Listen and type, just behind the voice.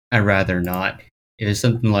I'd rather not. If it's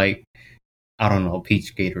something like, I don't know,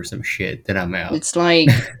 Peachgate or some shit, then I'm out. It's like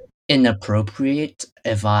inappropriate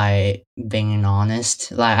if I being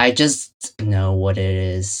honest. Like I just know what it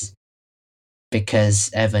is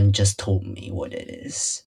because Evan just told me what it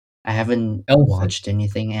is. I haven't Elfin. watched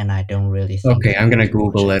anything and I don't really think Okay, I I'm want gonna to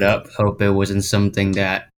watch Google it anything. up. Hope it wasn't something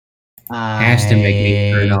that has to make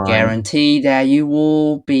me turn I on. guarantee that you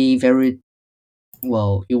will be very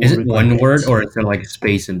well, you Is will it regret one word it. or is there like a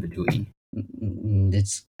space in between?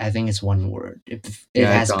 It's I think it's one word. It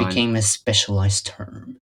Yeah, it's has on. become a specialized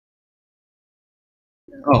term.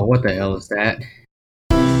 Oh, what the hell is that?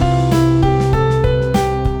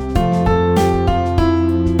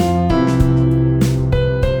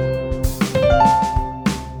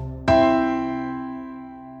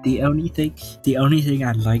 The only thing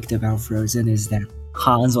I liked about Frozen is that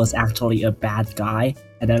Hans was actually a bad guy,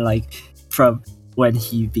 and then like from when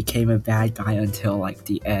he became a bad guy until like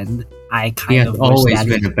the end, I He kind has of wish always that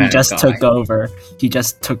been a he bad just guy. took over. He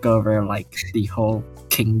just took over like the whole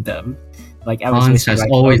kingdom. Like I was Hans wishing has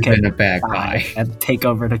like, always okay, been a bad die guy. and take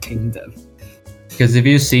over the kingdom. Because if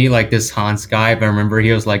you see like this Hans guy, if I remember,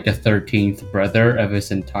 he was like the 13th brother of his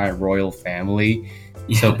entire royal family.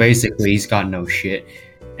 So Yeah. basically, he's got no shit.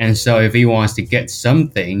 And so if he wants to get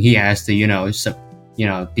something, he has to,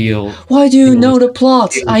 deal. Why do you deal know with the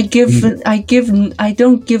plots? the kingdom. I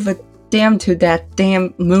don't give a damn to that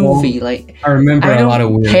damn movie. Well, Like, I remember I a lot of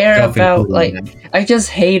don't weird care stuff, about, including like, that. I just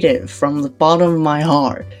hate it from the bottom of my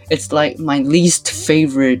heart. It's like my least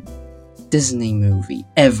favorite Disney movie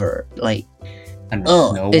ever. Like, And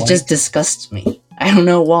Snow it just White. disgusts me. I don't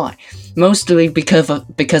know why. Mostly because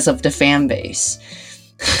of the fan base.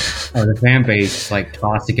 Oh, the fan base is like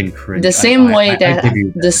toxic and cringe. The same way I give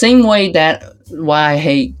you that why I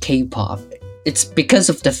hate K-pop. It's because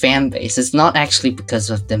of the fan base. It's not actually because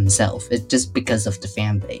of themselves. It's just because of the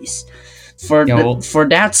fan base. Yeah, well, For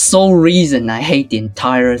that sole reason, I hate the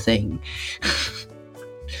entire thing.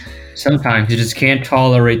 sometimes you just can't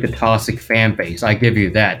tolerate the toxic fan base. I give you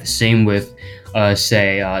that. The same with,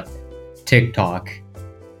 say, TikTok.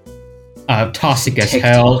 Toxic as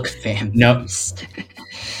hell. TikTok fan No, base.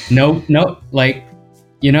 no. Like,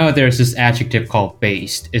 there's this adjective called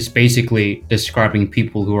based. It's basically describing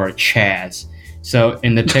people who are chads. So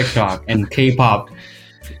in the TikTok and K-pop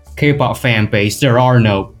fan base, there are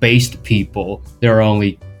no based people. There are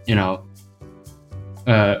only,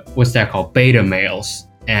 what's that called? Beta males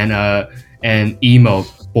and emo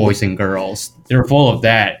boys and girls. They're full of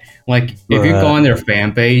that. Like if you go on their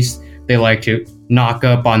fan base, they like to knock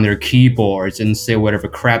up on their keyboards and say whatever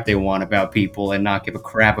crap they want about people and not give a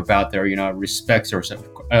crap about their respects or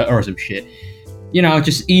some shit.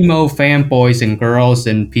 Just emo fanboys and girls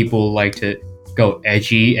and people like to go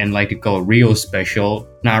edgy and like to go real special,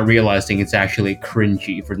 not realizing it's actually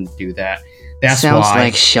cringy for them to do that. That's Sounds why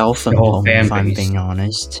like Shelf and the whole Home, fan if I'm base. being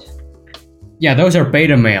honest. Yeah, those are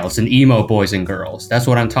beta males and emo boys and girls. That's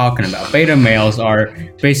what I'm talking about. Beta males are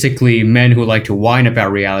basically men who like to whine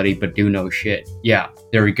about reality but do no shit. Yeah,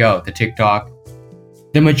 there we go.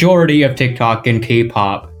 The majority of TikTok and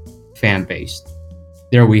K-pop fan base.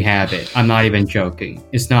 There we have it. I'm not even joking.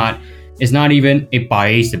 It's not even a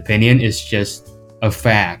biased opinion. It's just a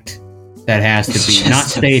fact that has to It's be just not a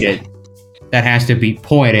stated. fact. That has to be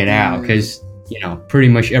pointed out because pretty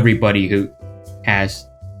much everybody who has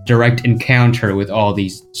direct encounter with all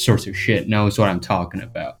these sorts of shit knows what I'm talking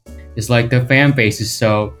about. It's like the fan base is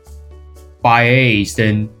so biased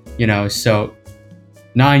and so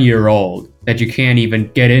 9-year-old that you can't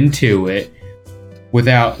even get into it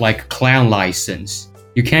without like a clown license.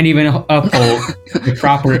 You can't even uphold the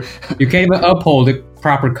proper. You can't even uphold the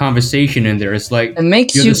proper conversation in there. It's like It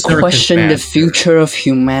makes you're you the circus question the master. future of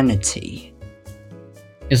humanity.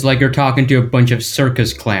 It's like you're talking to a bunch of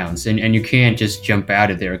circus clowns, and you can't just jump out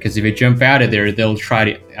of there because if you jump out of there, they'll try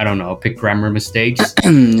to pick grammar mistakes.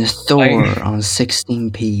 Thor on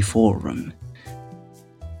 16p forum.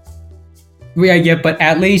 Yeah, but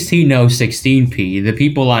at least he knows 16p. The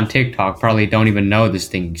people on TikTok probably don't even know this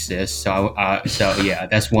thing exists. So yeah,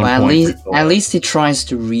 that's one Well, point. For at Thor. least he tries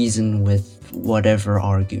to reason with whatever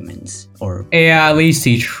arguments or Yeah, at least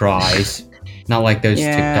he tries. Not like those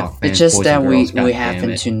TikTok fans. it's just boys that and we girls, God damn happen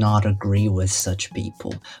it. to not agree with such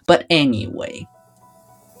people. But anyway,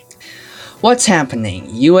 what's happening?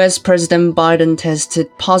 US President Biden tested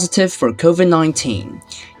positive for COVID-19.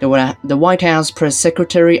 The White House press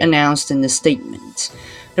secretary announced in a statement.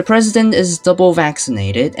 The president is double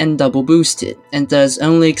vaccinated and double boosted, and thus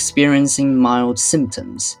only experiencing mild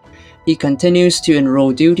symptoms. He continues to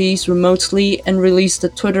enroll duties remotely and released a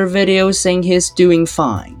Twitter video saying he is doing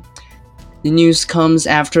fine. The news comes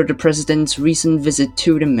after the president's recent visit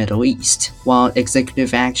to the Middle East, while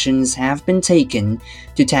executive actions have been taken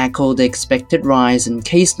to tackle the expected rise in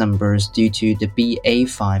case numbers due to the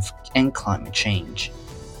BA5 and climate change.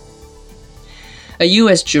 A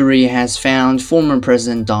U.S. jury has found former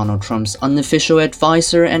President Donald Trump's unofficial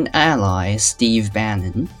advisor and ally, Steve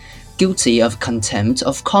Bannon, guilty of contempt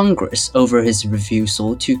of Congress over his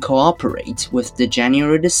refusal to cooperate with the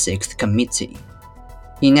January 6th committee.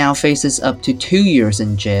 He now faces up to 2 years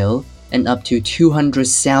in jail and up to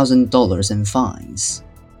 $200,000 in fines.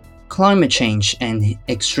 Climate change and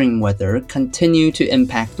extreme weather continue to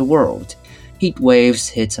impact the world. Heat waves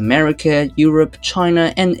hit America, Europe,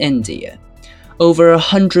 China, and India. Over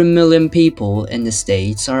 100 million people in the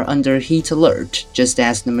States are under heat alert, just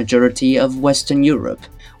as the majority of Western Europe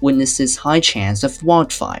witnesses high chance of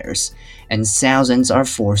wildfires, and thousands are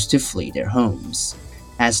forced to flee their homes.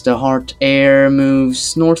 As the hot air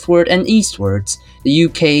moves northward and eastwards, the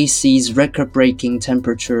UK sees record-breaking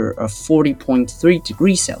temperature of 40.3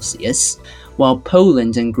 degrees Celsius, while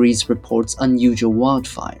Poland and Greece reports unusual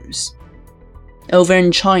wildfires. Over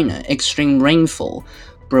in China, extreme rainfall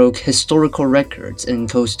broke historical records in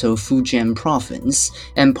coastal Fujian province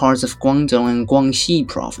and parts of Guangdong and Guangxi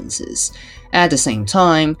provinces. At the same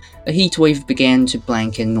time, a heat wave began to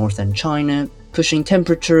blanket northern China, pushing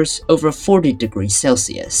temperatures over 40 degrees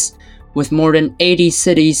Celsius, with more than 80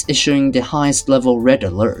 cities issuing the highest level red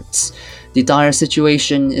alerts. The dire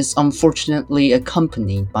situation is unfortunately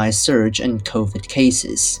accompanied by a surge in COVID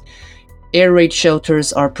cases. Air raid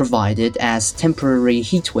shelters are provided as temporary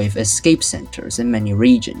heatwave escape centers in many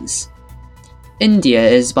regions. India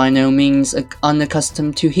is by no means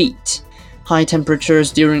unaccustomed to heat. High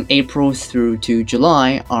temperatures during April through to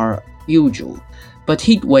July are usual, but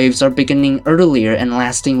heat waves are beginning earlier and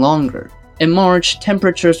lasting longer. In March,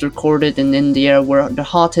 temperatures recorded in India were the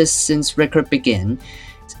hottest since record began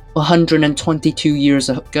 122 years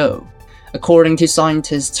ago. According to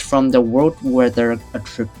scientists from the World Weather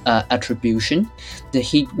Attribution, the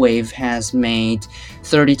heat wave has made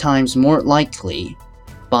 30 times more likely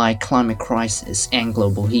by climate crisis and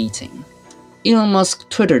global heating. Elon Musk's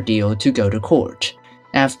Twitter deal to go to court.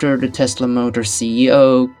 After the Tesla Motors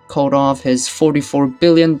CEO called off his $44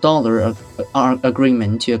 billion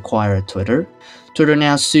agreement to acquire Twitter, Twitter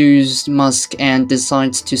now sues Musk and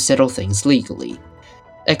decides to settle things legally.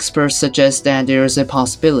 Experts suggest that there is a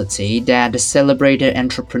possibility that the celebrated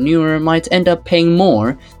entrepreneur might end up paying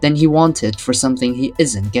more than he wanted for something he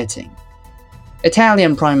isn't getting.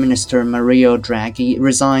 Italian Prime Minister Mario Draghi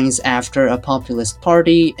resigns after a populist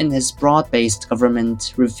party in his broad-based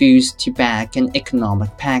government refused to back an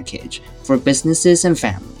economic package for businesses and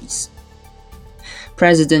families.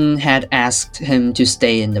 President had asked him to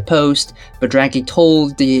stay in the post, but Draghi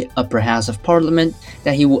told the upper house of parliament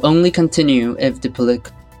that he will only continue if the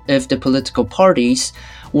political parties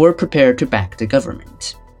were prepared to back the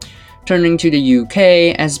government. Turning to the UK,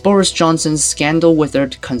 as Boris Johnson's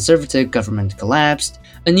scandal-withered Conservative government collapsed,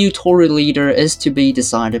 a new Tory leader is to be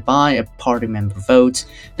decided by a party member vote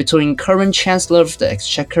between current Chancellor of the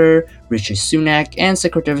Exchequer, Rishi Sunak, and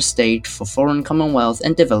Secretary of State for Foreign, Commonwealth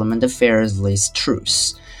and Development Affairs, Liz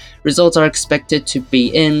Truss. Results are expected to be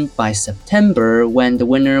in by September, when the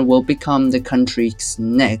winner will become the country's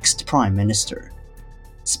next Prime Minister.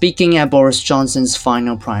 Speaking at Boris Johnson's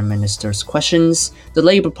final Prime Minister's questions, the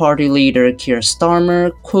Labour Party leader Keir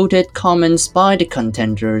Starmer quoted comments by the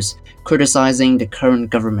contenders criticizing the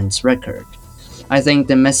current government's record. "I think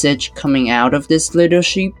the message coming out of this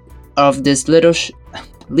leadership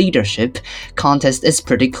contest is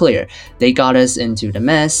pretty clear. They got us into the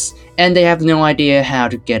mess, and they have no idea how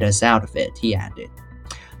to get us out of it," he added.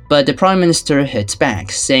 But the Prime Minister hit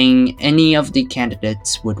back, saying any of the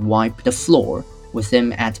candidates would wipe the floor with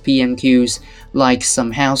him at PMQs like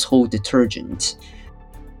some household detergent.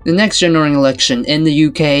 The next general election in the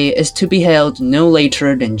UK is to be held no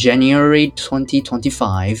later than January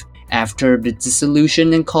 2025, after the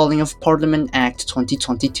Dissolution and Calling of Parliament Act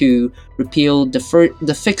 2022 repealed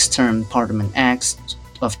the Fixed-Term Parliament Acts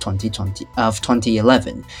of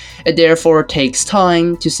 2011. It therefore takes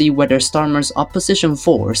time to see whether Starmer's opposition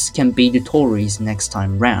force can beat the Tories next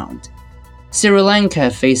time round. Sri Lanka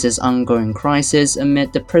faces ongoing crisis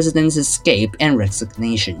amid the president's escape and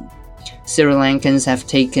resignation. Sri Lankans have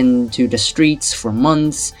taken to the streets for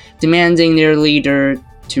months, demanding their leader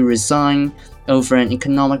to resign over an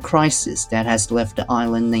economic crisis that has left the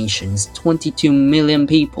island nation's 22 million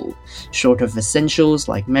people short of essentials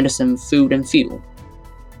like medicine, food, and fuel.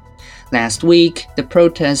 Last week, the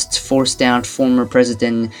protests forced out former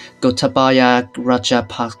President Gotabaya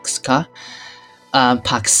Rajapaksa,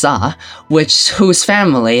 Paksa, whose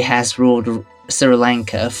family has ruled Sri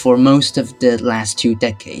Lanka for most of the last 2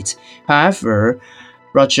 decades. However,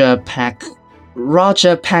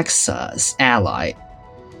 Rajapaksa's ally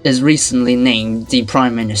is recently named the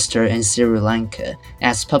prime minister in Sri Lanka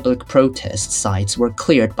as public protest sites were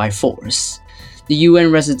cleared by force. The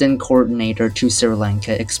UN resident coordinator to Sri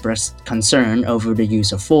Lanka expressed concern over the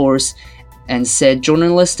use of force and said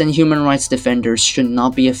journalists and human rights defenders should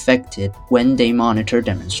not be affected when they monitor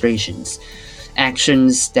demonstrations.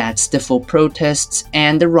 Actions that stifle protests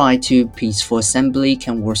and the right to peaceful assembly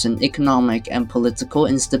can worsen economic and political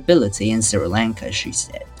instability in Sri Lanka, she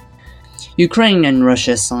said. Ukraine and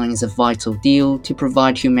Russia signed a vital deal to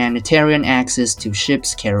provide humanitarian access to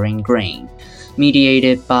ships carrying grain.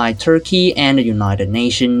 Mediated by Turkey and the United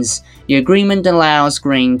Nations, the agreement allows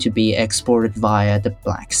grain to be exported via the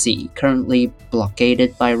Black Sea, currently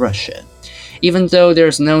blockaded by Russia. Even though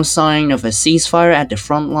there's no sign of a ceasefire at the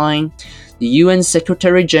front line, the UN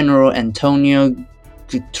Secretary General Antonio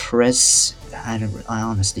Guterres, I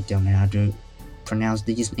honestly don't know how to pronounce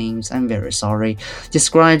these names, I'm very sorry,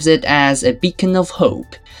 describes it as a beacon of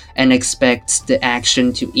hope and expects the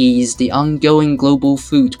action to ease the ongoing global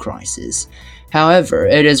food crisis. However,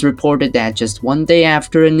 it is reported that just 1 day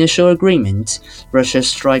after initial agreement, Russia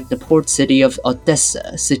struck the port city of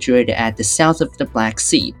Odessa, situated at the south of the Black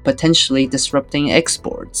Sea, potentially disrupting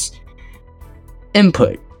exports.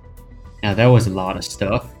 Input. Now that was a lot of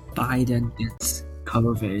stuff. Biden gets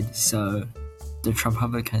COVID, so the Trump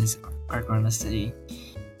Republicans are going to say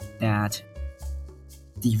that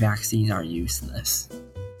the vaccines are useless.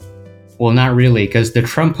 Well, not really, because the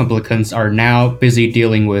Trump Republicans are now busy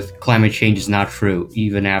dealing with climate change is not true,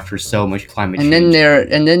 even after so much climate change. They're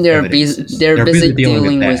busy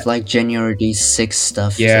dealing with with like January 6th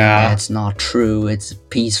stuff. Yeah, that's not true. It's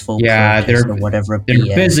peaceful yeah, protest or whatever. They're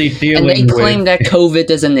BS. busy dealing and they claim with that COVID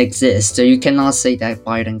doesn't exist, so you cannot say that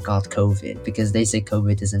Biden got COVID because they say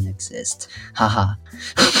COVID doesn't exist. Haha.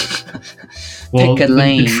 Well, Pick a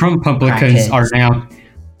lane. The Trump Republicans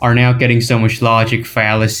are now getting so much logic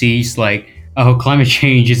fallacies like, oh, climate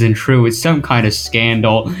change isn't true, it's some kind of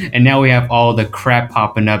scandal, and now we have all the crap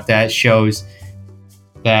popping up that shows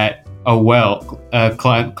that, oh well,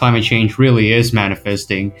 climate change really is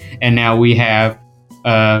manifesting, and now we have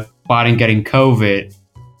Biden getting COVID,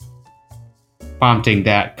 prompting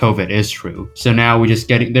that COVID is true. So now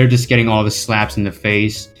they're just getting all the slaps in the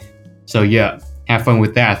face. So yeah, have fun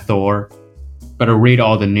with that, Thor. Better read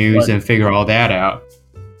all the news and figure all that out.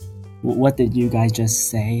 What did you guys just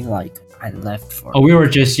say? Like, I left for... Oh, we were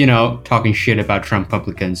just, talking shit about Trump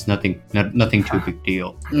Republicans. Nothing too big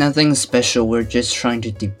deal. Nothing special. We're just trying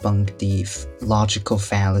to debunk the logical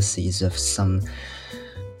fallacies of some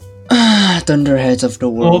thunderheads of the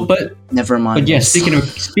world. Well, but never mind. But yeah,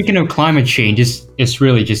 speaking of climate change, it's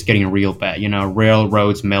really just getting real bad.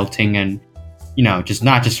 Railroads melting and just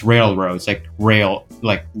not just railroads, like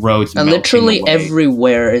roads. Literally away.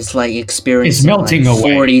 Everywhere is like experiencing it's melting like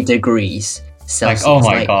 40 away. degrees Celsius. Like, oh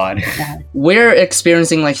my god. We're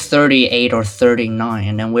experiencing like 38 or 39,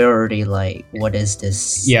 and then we're already like, what is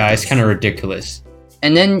this? Yeah, it's kind of ridiculous.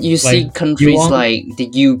 And then you see countries like the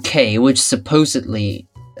UK, which supposedly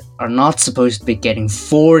are not supposed to be getting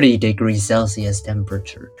 40 degrees Celsius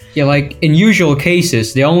temperature. Yeah, like in usual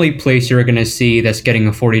cases, the only place you're gonna see that's getting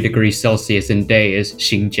a 40 degrees Celsius in a day is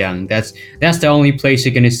Xinjiang. That's the only place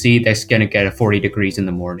you're gonna see that's gonna get a 40 degrees in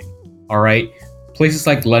the morning. Alright? Places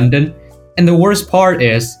like London. And the worst part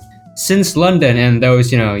is, since London and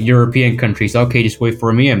those, European countries, okay, just wait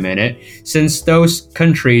for me a minute. Since those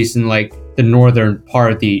countries in like the northern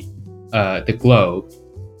part of the globe,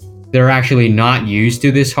 they're actually not used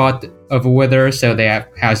to this hot of a weather, so they have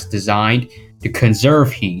houses designed to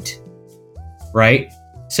conserve heat, right?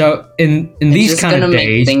 So in these kind of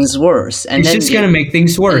days, make things worse. And it's just gonna make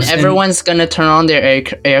things worse. And everyone's gonna turn on their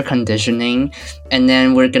air conditioning, and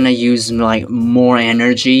then we're gonna use like more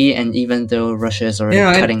energy. And even though Russia is already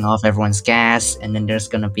cutting off everyone's gas, and then there's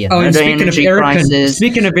gonna be another energy crisis.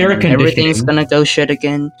 Speaking of air conditioning, everything's gonna go shit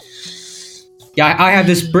again. Yeah, I have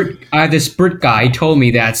this Brit guy told me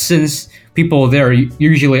that since people there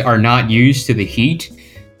usually are not used to the heat,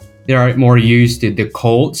 they are more used to the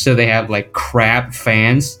cold, so they have like crap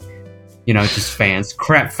fans, just fans,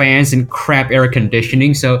 crap fans and crap air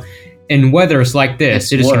conditioning. So in weathers like this,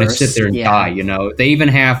 they're just gonna sit there and die. They even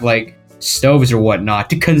have like stoves or whatnot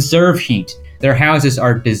to conserve heat. Their houses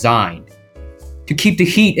are designed to keep the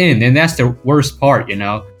heat in, and that's the worst part.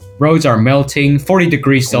 Roads are melting, 40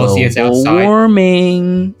 degrees Celsius outside.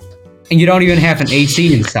 Warming. And you don't even have an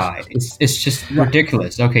AC inside. It's just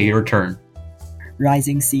ridiculous. Okay, your turn.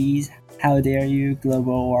 Rising seas How dare you?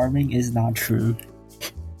 Global warming is not true.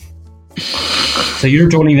 So you're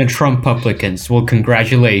joining the Trump publicans. Well,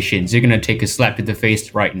 congratulations. You're gonna take a slap in the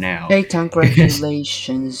face right now. Hey,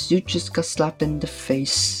 congratulations! You just got slapped in the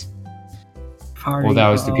face. Party Well, that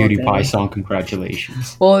was the all Beauty day. Pie song.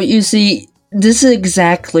 Congratulations. Well, you see, this is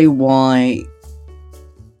exactly why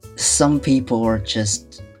some people are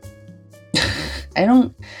just. I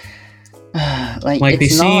don't. Like Like, they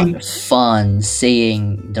it's not seem- fun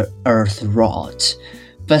seeing the earth rot,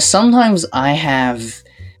 but sometimes I have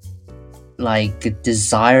like a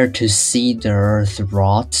desire to see the earth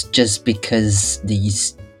rot just because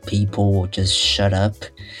these people will just shut up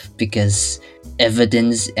because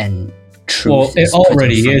evidence and truth Well, it is put in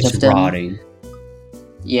already front is of them. rotting.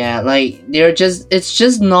 Yeah, like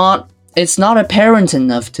it's not apparent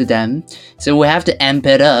enough to them, so we have to amp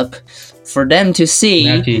it up for them to see You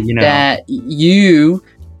have to, you know,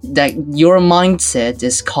 that your mindset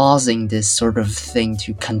is causing this sort of thing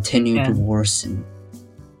to continue to And- worsen.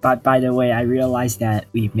 But by the way, I realized that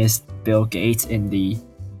we missed Bill Gates in the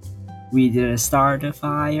 "We Didn't Start the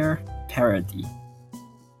Fire" parody.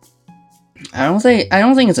 I don't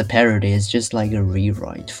think it's a parody. It's just like a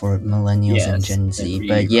rewrite for millennials and Yes, Gen a Z. rewrite.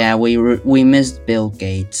 But yeah, we missed Bill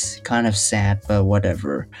Gates. Kind of sad, but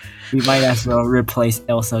whatever. We might as well replace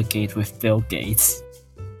Elsa Gate with Bill Gates.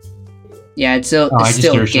 Yeah, it's still, Oh, I it's just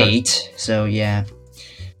still noticed that. Gate. So yeah,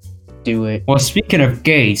 do it. Well, speaking of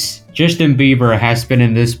gates, Justin Bieber has been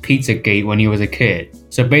in this Pizzagate when he was a kid.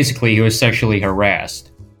 So basically, he was sexually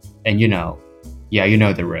harassed. And you know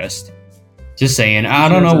the rest. Just saying, I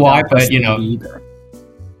don't know why, but you know,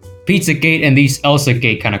 Pizzagate and these Elsa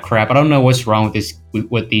Gate kind of crap. I don't know what's wrong with this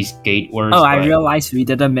with these gate words. Oh, I but realized we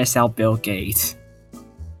didn't miss out Bill Gates.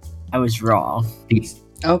 I was wrong. these-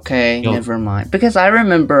 Okay, Yo. never mind. Because I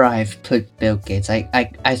remember I've put Bill Gates. I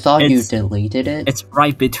thought you It's- deleted it. It's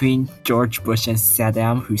right between George Bush and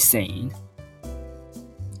Saddam Hussein.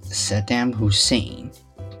 Saddam Hussein.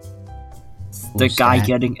 The Who's guy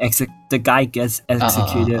that? the guy gets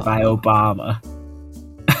executed by Obama.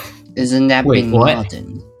 Isn't that Wait, Bin what?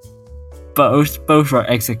 Laden? Both were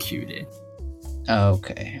executed.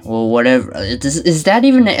 Okay, well, whatever. Is that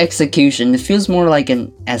even an execution? It feels more like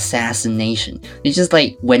an assassination. They just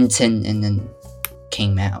like went in and then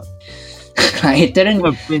came out. It didn't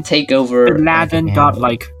But Bin take over. Bin like, Laden an got area.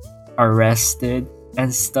 like arrested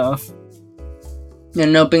and stuff.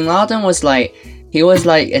 No, Bin Laden was like he was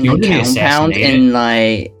like in He a wasn't compound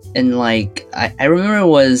assassinated. in like I remember it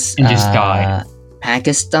was And just died.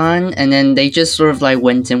 Pakistan, and then they just sort of like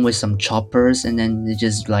went in with some choppers, and then they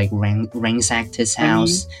just like ransacked his I mean,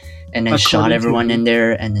 house, and then shot according everyone to- in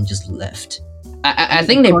there, and then just left. I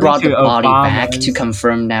think they According brought the to body back to Obama's-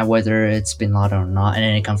 confirm that whether it's Bin Laden or not, and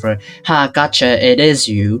then they confirmed, "Ha, gotcha, it is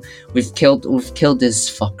you. We've killed this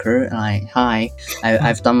fucker." And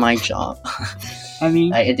I've done my job. I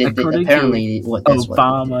mean, according Apparently, what to that's what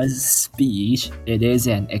Obama's speech, it is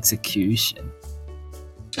an execution.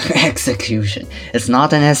 execution. It's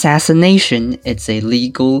not an assassination. It's a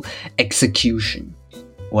legal execution.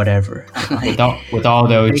 Whatever. Like, with all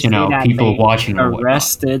those, They you know, say that people they watching or whatnot.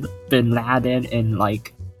 Arrested Bin Laden in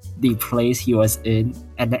like the place he was in,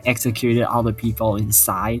 and then executed all the people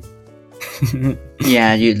inside.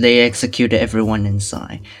 yeah, they executed everyone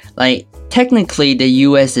inside. Like technically, the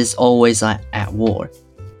U.S. is always at war.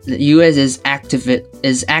 The U.S. is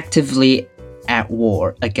actively at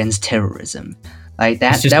war against terrorism. Like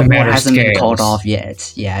that It's just a war matter of hasn't been called scales. off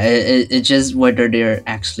yet. Yeah, it's just whether they're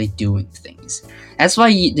actually doing things. That's why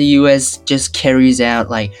the U.S. just carries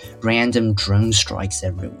out like random drone strikes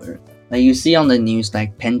everywhere. Like you see on the news,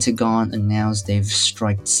 like Pentagon announced they've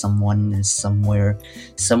struck someone somewhere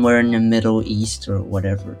in the Middle East or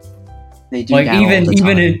whatever. They do Like that all the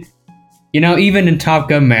even time. even in Top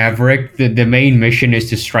Gun Maverick, the main mission is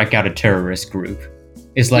to strike out a terrorist group.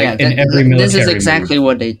 It's like in every military this is exactly movie.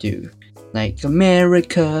 what they do. Like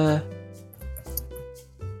America.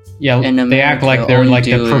 Yeah, in they act America, like all they're you like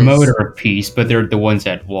the do is- promoter of peace, but they're the ones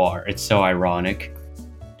at war. It's so ironic.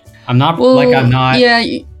 I'm not Well, I'm not. Yeah,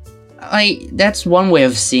 that's one way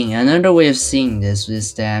of seeing it. Another way of seeing this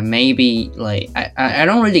is that maybe like I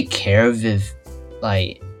don't really care if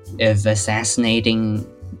assassinating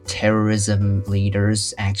terrorism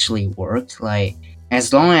leaders actually work. Like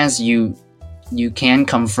as long as you can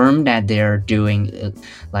confirm that they're doing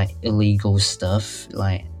like illegal stuff.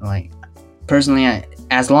 Like personally,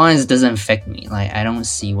 as long as it doesn't affect me, like I don't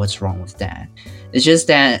see what's wrong with that. It's just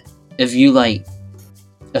that if you like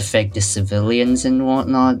affect the civilians and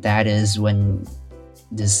whatnot, that is when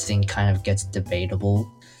this thing kind of gets debatable,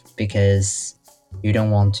 because you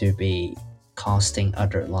don't want to be costing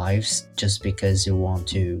other lives just because you want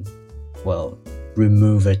to well,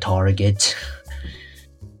 remove a target.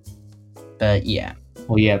 But yeah.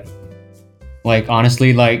 Well, yeah. Like,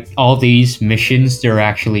 honestly, like, all these missions, they're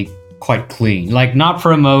actually quite clean. Like, not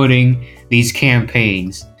promoting these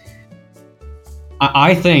campaigns.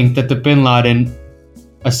 I think that the Bin Laden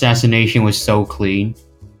assassination was so clean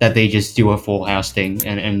that they just do a full house thing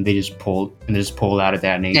and they just pull out of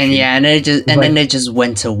that nation. And yeah, and then they just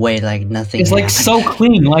went away like nothing. It's happened. like so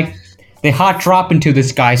clean. Like, they hot drop into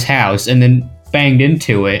this guy's house and then banged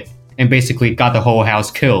into it and basically got the whole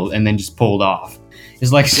house killed and then just pulled off.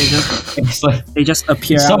 It's like they just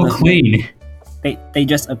appear so out of clean. They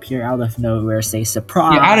just appear out of nowhere, say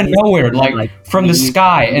surprise. Yeah, out of nowhere, like from the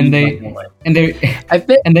sky, and they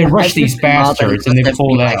rush these bastards and they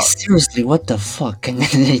pull out. Seriously, what the fuck? And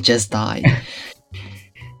then they just die.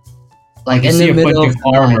 Like in you see the a middle bunch of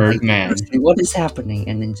armored men. What is happening?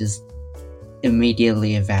 And then just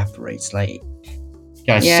immediately evaporates. Like,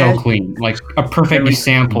 yeah, it's so clean. Like a perfect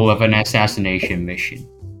example of an assassination mission.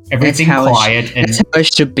 Everything quiet and that's how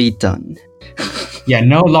it should be done. Yeah,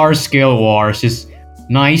 no large-scale wars, just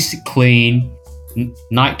nice, clean,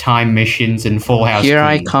 nighttime missions and full house. Here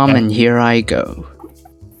I come and here I go.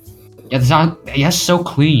 Yeah, that's so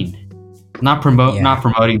clean. Not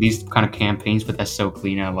promoting these kind of campaigns, but that's so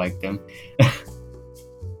clean. I like them.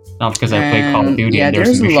 Not because I play Call of Duty. Yeah, and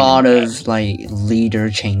there's a lot of like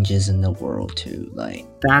leader changes in the world too. Like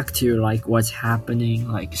back to like what's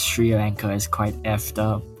happening. Like Sri Lanka is quite effed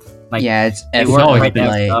up. Like, yeah, it's always been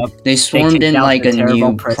like they swarmed in like a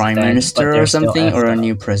new prime minister or something, or a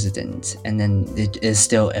new president, and then it is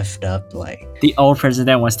still effed up. Like the old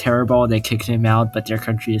president was terrible, they kicked him out, but their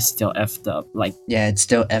country is still effed up. Like yeah, it's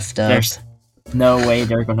still effed up. There's no way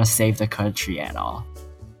they're gonna save the country at all.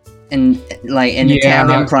 And like an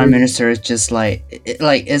Italian prime minister is just like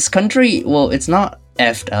its country. Well, it's not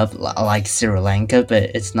effed up like Sri Lanka, but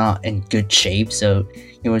it's not in good shape. So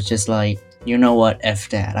it was just like, you know what, F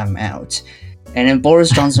that, I'm out. And then Boris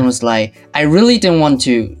Johnson was like, I really didn't want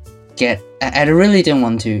to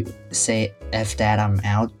say F that, I'm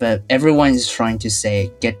out, but everyone is trying to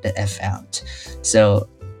say get the F out. So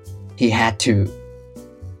he had to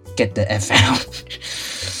get the F out.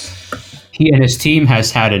 He and his team has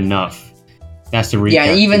had enough. That's the recap.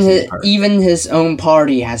 Yeah, even his own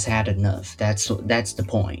party has had enough. That's the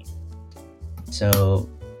point. So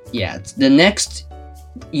yeah, the next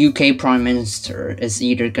UK Prime Minister is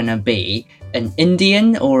either gonna be an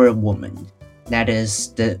Indian or a woman. That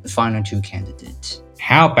is the final two candidates.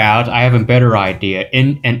 How about I have a better idea?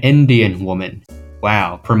 An Indian woman.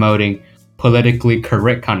 Wow, promoting politically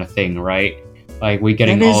correct kind of thing, right? Like we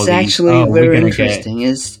getting that all is these. Actually very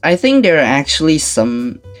interesting. I think there are actually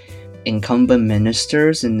some incumbent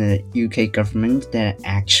ministers in the UK government that are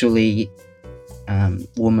actually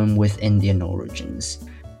women with Indian origins.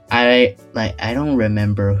 I don't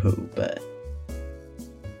remember who, but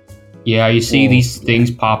yeah, you see these things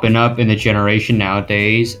popping up in the generation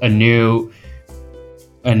nowadays. A new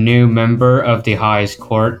member of the highest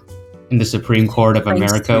court in the Supreme Court of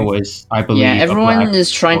America was, I believe, everyone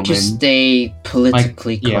is trying to stay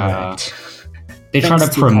politically correct. They try to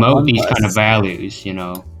promote these kind of values, you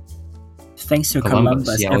know. Thanks to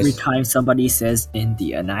Columbus, every time somebody says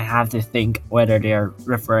Indian, I have to think whether they're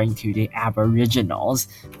referring to the Aboriginals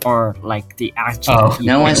or like the actual people.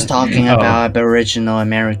 No one's talking about Aboriginal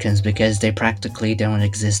Americans because they practically don't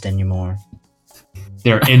exist anymore.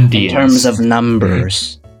 They're Indians. In terms of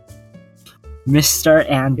numbers. Mr.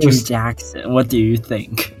 Andrew Jackson, what do you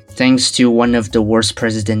think? Thanks to one of the worst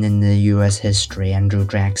presidents in the US history, Andrew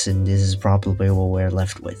Jackson, this is probably what we're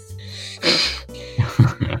left with.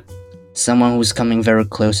 Someone who's coming very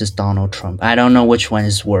close is Donald Trump. I don't know which one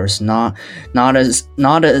is worse. Not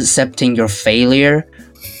accepting your failure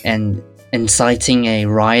and inciting a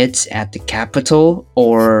riot at the Capitol,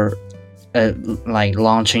 or like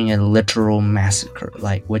launching a literal massacre.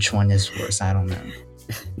 Like which one is worse? I don't know.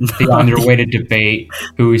 They're on their way to debate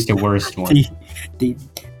who is the worst one.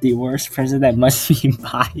 The worst president must be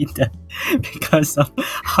Biden because of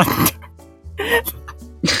Hunter.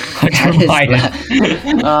 Hunter Biden.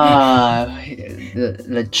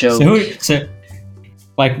 The joke.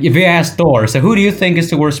 Like, if you ask Thor, so who do you think is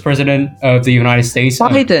the worst president of the United States?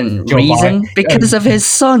 Biden. Reason? Because of his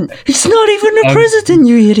son. He's not even a president,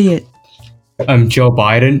 you idiot. Joe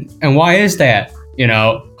Biden. And why is that? You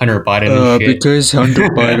know, Hunter Biden is shit. Because Hunter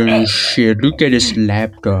Biden is shit. Look at his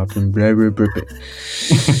laptop and blah, blah, blah, blah.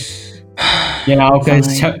 You know,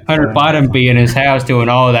 because Hunter Biden be in his house doing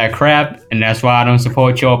all of that crap, and that's why I don't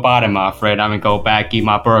support Joe Biden, my friend. I'm gonna go back, eat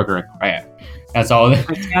my burger and crap. That's all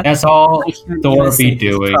Thor be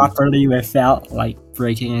doing. Properly without like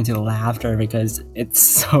breaking into laughter because it's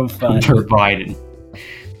so funny. Hunter Biden,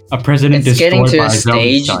 a president It's getting destroyed to by a his own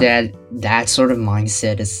stage son. that sort of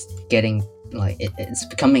mindset is getting like it's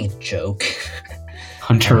becoming a joke.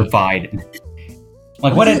 Hunter Like- Biden.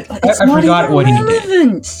 Like what? It's I not forgot even what he did.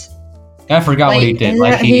 relevant. I forgot what he did.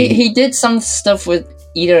 Like he did some stuff with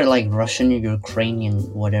either like Russian or Ukrainian,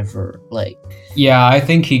 whatever. Like yeah, I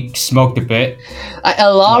think he smoked a bit.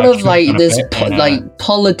 a lot Yeah, of like on a this, bit, and, like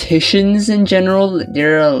politicians in general.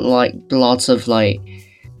 There are like lots of like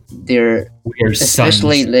their Weird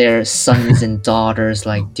especially sons. their sons and daughters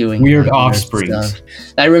like doing Weird like, offsprings. stuff.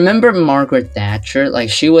 I remember Margaret Thatcher, like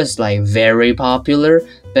she was like very popular,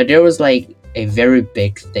 but there was like a very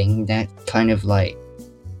big thing that kind of like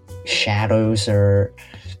shadows her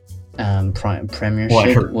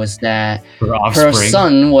premiership What, was that Her her offspring.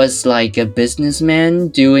 son was like a businessman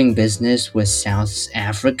doing business with South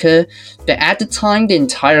Africa. But at the time, the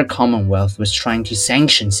entire Commonwealth was trying to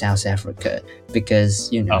sanction South Africa because,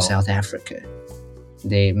 you know, Oh. South Africa,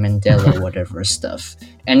 the Mandela whatever stuff.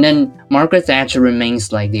 And then Margaret Thatcher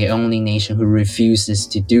remains like the only nation who refuses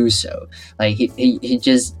to do so. Like he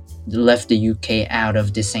just left the UK out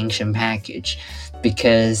of the sanction package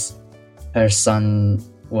because her son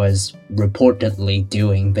was reportedly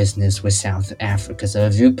doing business with South Africa. So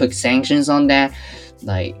if you put sanctions on that,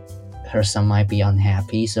 like her son might be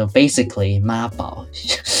unhappy. So basically, 妈宝.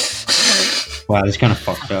 Wow, that's kind of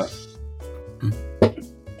fucked up.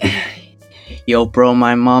 Yo, bro,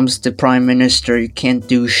 my mom's the prime minister. You can't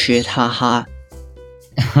do shit, haha.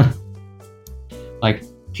 Like,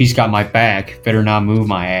 she's got my back, better not move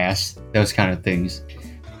my ass. Those kind of things.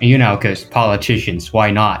 And you know, because politicians,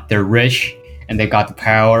 why not? They're rich and they got the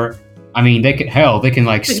power. I mean, they can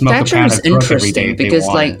like smoke Thatcher a pound is of drugs every interesting day if they because,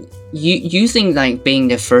 want. like, you think like being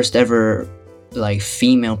the first ever like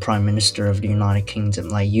female prime minister of the United Kingdom,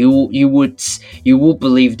 like you would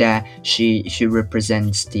believe that she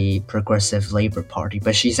represents the Progressive Labour Party,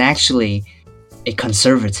 but she's actually a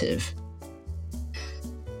conservative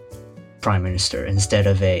prime minister instead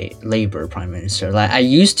of a Labour prime minister. Like I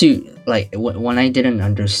used to like when I didn't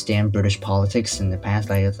understand British politics in the past,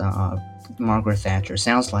 I thought Margaret Thatcher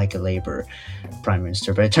sounds like a Labour prime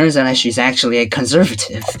minister, but it turns out that she's actually a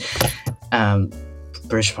conservative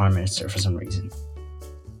British prime minister for some reason.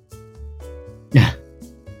 Yeah.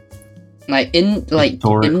 Like in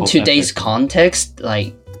Historical today's epic. context,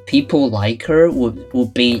 like people like her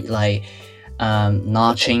would be like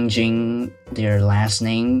not changing their last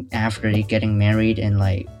name after they getting married, and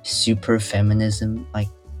like super feminism, like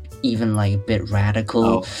even like a bit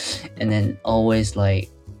radical, and then always like,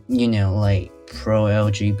 you know, like pro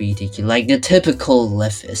LGBTQ, like the typical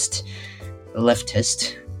leftist,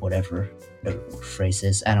 whatever the phrase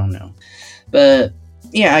is, I don't know. But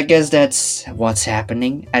yeah, I guess that's what's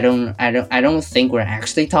happening. I don't think we're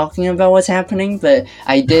actually talking about what's happening, but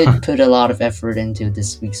I did put a lot of effort into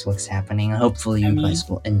this week's what's happening, and hopefully you guys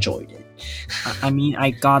will enjoy it. I mean,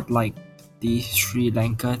 I got like the Sri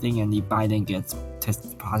Lanka thing and the Biden gets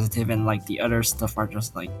tested positive, and like the other stuff are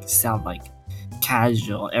just like sound like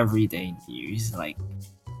casual everyday news. Like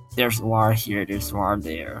there's war here, there's war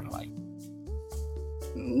there. Like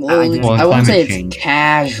Well, I didn't- I won't climate say change. it's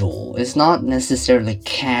casual. It's not necessarily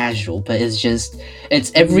casual, but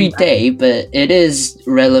it's every day, but it is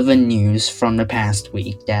relevant news from the past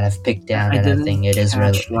week that I've picked out, and I didn't think it is catch,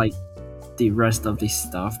 relevant. like the rest of this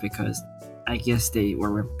stuff because I guess they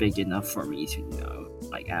weren't big enough for me to know.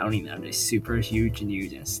 Like I only know the super huge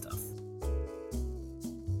news and stuff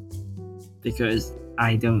because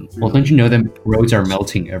I don't. Well, really- don't you know that roads are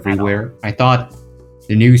melting everywhere? I thought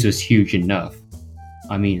the news was huge enough.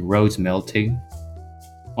 I mean, roads melting.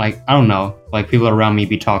 Like, I don't know. Like, people around me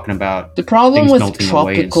be talking about. The problem things with melting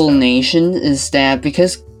away and tropical stuff. nations is that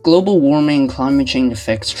because global warming and climate change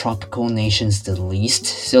affects tropical nations the least,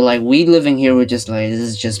 so like we living here, we're just like, this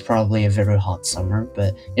is just probably a very hot summer,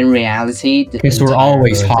 but in reality, the 'Cause we're entire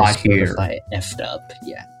always Earth hot is sort of, here. like effed up,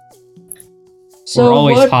 yeah. So We're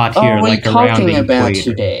always what hot here, are we like, around talking the about equator.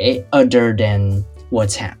 today, other than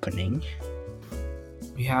what's happening?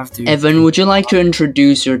 we have to. Evan, would you like to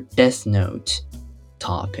introduce your Death Note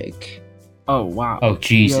topic? Oh wow. Oh,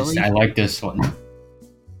 Jesus, Really? I like this one.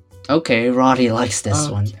 Okay, Roddy likes this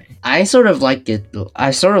one. Okay. I sort of liked it.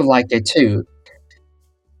 I sort of liked it too.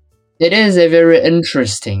 It is a very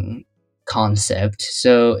interesting concept.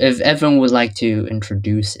 So if Evan would like to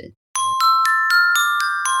introduce it.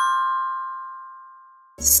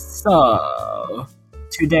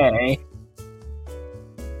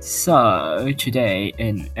 So today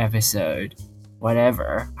in episode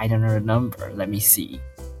whatever, I don't know the number, let me see.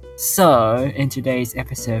 So in today's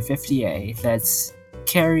episode 58, let's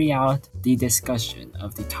carry out the discussion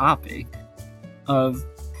of the topic of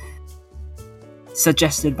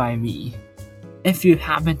suggested by me. If you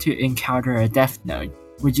happen to encounter a Death Note,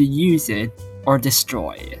 would you use it or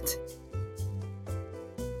destroy it?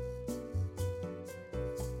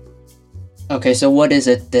 Okay, so what is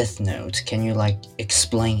a Death Note? Can you like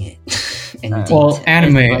explain it in detail? Well,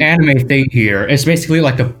 anime thing here. It's basically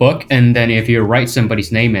like a book, and then if you write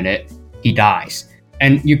somebody's name in it, he dies,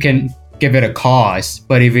 and you can give it a cause.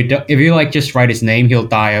 But if you like just write his name, he'll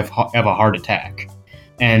die of a heart attack.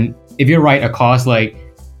 And if you write a cause like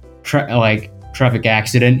traffic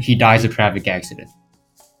accident, he dies of traffic accident.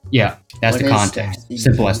 Yeah, that's What the is context. that?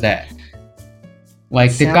 Simple as that.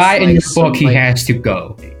 Like the Sounds guy in like your some, book, he like- has to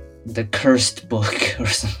go. The cursed book or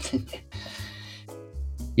something.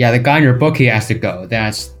 Yeah, the guy in your book, he has to go.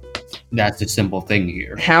 That's the simple thing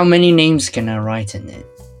here. How many names can I write in it?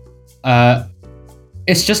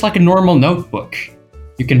 It's just like a normal notebook.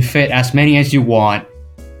 You can fit as many as you want.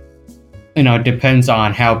 You know, it depends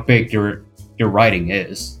on how big your writing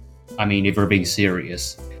is. I mean, if you're being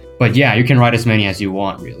serious. But yeah, you can write as many as you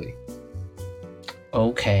want, really.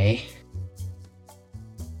 Okay.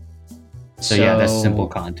 So yeah, that's simple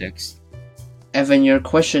context. Evan, your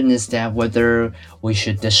question is that whether we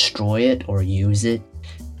should destroy it or use it?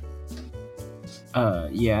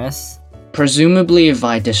 Yes. Presumably, if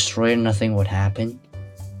I destroy it, nothing would happen.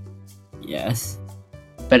 Yes.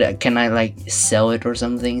 But can I like sell it or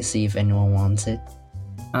something? See if anyone wants it.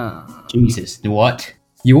 Jesus, what?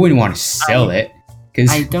 You wouldn't want to sell it,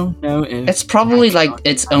 because I don't know if It's probably that like counts-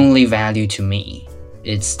 its only value to me.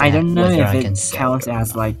 It's I that don't know whether if I can it sell counts it or as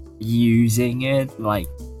not. like using it. Like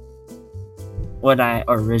what I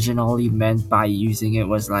originally meant by using it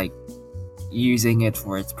was like using it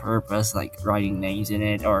for its purpose, like writing names in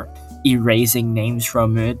it or erasing names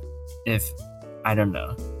from it. If I don't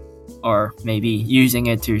know, or maybe using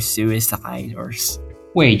it to suicide or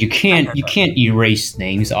wait, you I don't know. can't erase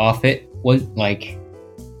names off it. What, like,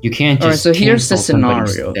 you can't just. Alright, so here's the cancel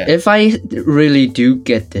somebody's scenario. death. If I really do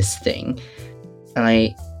get this thing,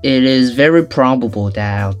 it is very probable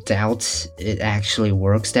that I'll doubt it actually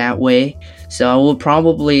works that way. So I will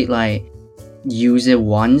probably like use it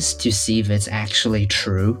once to see if it's actually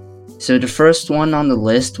true. So the first one on the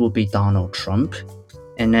list will be Donald Trump,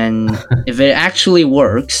 and then if it actually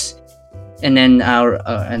works, and then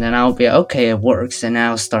I'll be okay, it works, and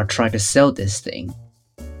I'll start trying to sell this thing.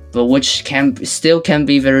 But which can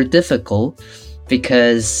be very difficult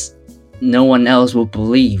because no one else will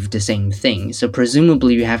believe the same thing. So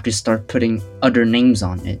presumably you have to start putting other names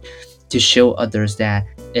on it to show others that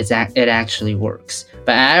it actually works.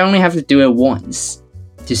 But I only have to do it once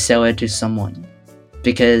to sell it to someone.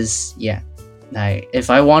 Because yeah, like if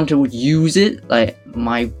I want to use it, like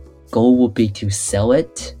my goal would be to sell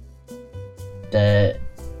it.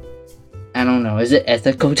 I don't know, is it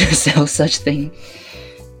ethical to sell such thing?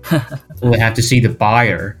 We'll have to see the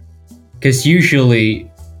buyer, because usually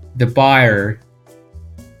the buyer,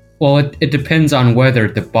 well, it depends on whether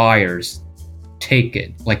the buyers take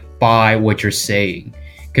it, like buy what you're saying.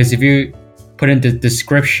 Because if you put in the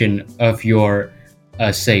description of your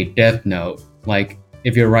say Death Note, like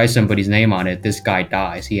if you write somebody's name on it, this guy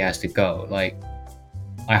dies, he has to go, like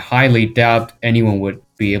I highly doubt anyone would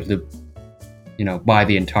be able to, you know, buy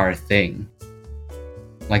the entire thing.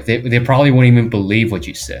 Like they probably wouldn't even believe what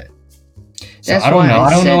you said. So That's I don't why know. I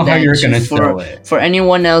don't said know how that you're gonna for, sell it. For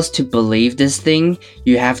anyone else to believe this thing,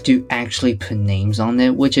 you have to actually put names on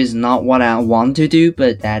it, which is not what I want to do,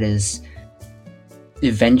 but that is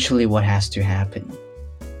eventually what has to happen.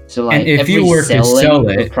 So like, And if every you were to sell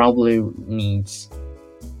it- probably needs.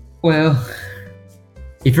 Well,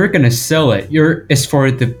 if you're gonna sell it, it's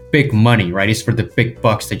for the big money, right? It's for the big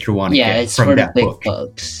bucks that you want to Yeah, get it's from for the that big book.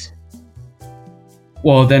 bucks.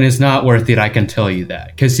 Well, then it's not worth it. I can tell you that,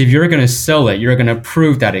 because if you're gonna sell it, you're gonna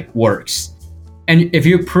prove that it works. And if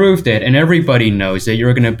you proved it, and everybody knows it,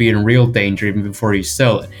 you're gonna be in real danger even before you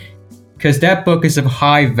sell it, because that book is of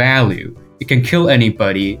high value. It can kill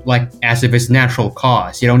anybody, like as if it's natural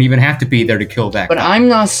cause. You don't even have to be there to kill that But guy. I'm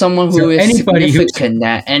not someone So who is anybody who's- significant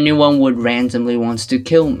that anyone would randomly wants to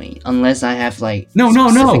kill me, unless I have like No.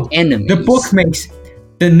 specific enemies.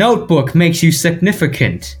 The notebook makes you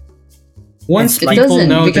significant. Once It people doesn't,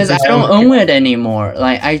 know because that I don't own it anymore.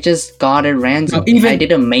 Like I just got it randomly. even- I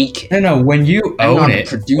didn't make it. No, when you I'm own not a it,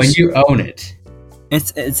 producer. when you own it,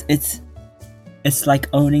 It's like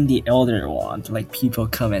owning the Elder Wand. Like people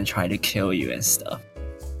come and try to kill you and stuff.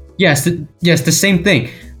 yes, the same thing.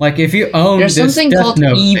 Like if you own There's this something Death called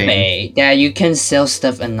Note eBay thing, that you can sell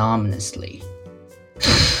stuff anonymously.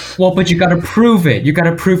 well, but you gotta prove it. You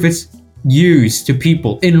gotta prove it's use to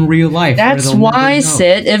people in real life. where That's they'll why never I know.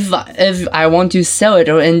 said if I want to sell it,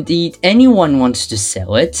 or indeed anyone wants to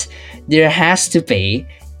sell it, there has to be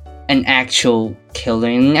an actual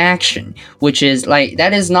killing action, which is like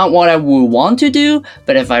that is not what I would want to do.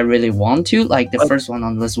 But if I really want to, like the But- first one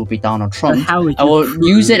on the list will be Donald But Trump. how would I you will prove-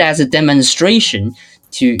 use it as a demonstration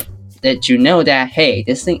to that you know that hey,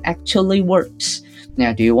 this thing actually works.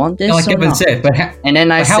 Now, do you want this Like or Kevin not? said, but And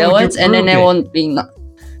then I but how sell would you it, and then prove I it? won't be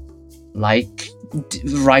like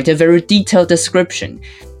write a very detailed description.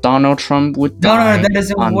 Donald Trump would No, die that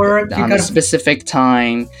doesn't on, work. You on a gotta, specific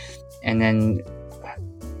time, and then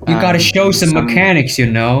you gotta show some mechanics.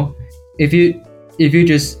 If you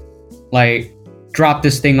just like drop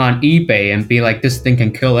this thing on eBay and be like, this thing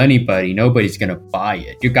can kill anybody, nobody's gonna buy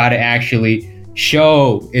it. You gotta actually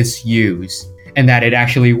show its use and that it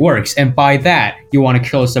actually works. And by that, you want to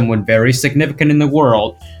kill someone very significant in the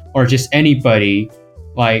world, or just anybody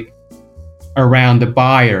like around the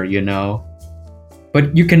buyer,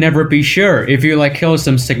 But you can never be sure. If you like kill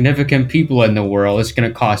some significant people in the world, it's gonna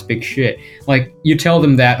cost big shit. Like you tell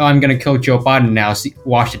them that, oh, I'm gonna kill Joe Biden now.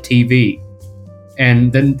 Watch the TV,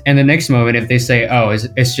 and then the next moment, if they say, oh,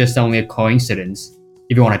 it's just only a coincidence.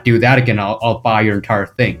 If you want to do that again, I'll buy your entire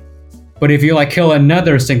thing. But if you like kill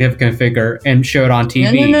another significant figure and show it on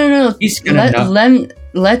TV, no. he's gonna know.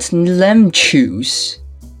 Let them choose.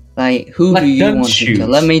 Like who Let do you them want to choose. kill?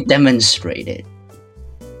 Let me demonstrate it.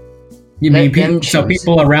 You Let mean them so choose.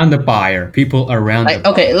 people around the buyer, people around Like the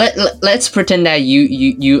okay, buyer. let's pretend that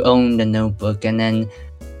you own the notebook, and then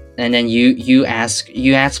you ask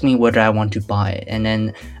me whether I want to buy it, and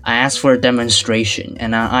then I ask for a demonstration,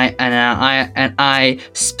 and I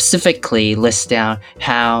specifically list out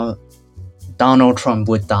how Donald Trump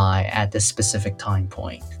would die at this specific time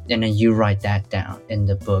point, and then you write that down in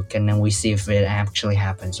the book, and then we see if it actually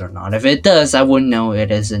happens or not. If it does, I would know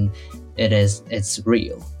it's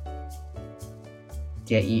real.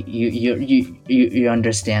 Yeah, you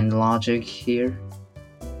understand the logic here.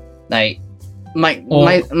 Like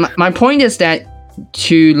my point is that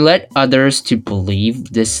to let others to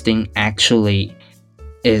believe this thing actually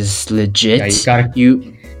is legit, Yeah, you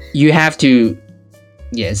gotta- you have to.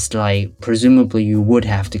 Yes, like presumably you would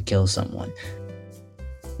have to kill someone.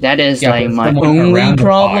 That is Yeah, like but my someone only around the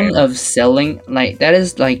problem buyer. of selling. Like that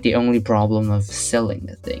is like the only problem of selling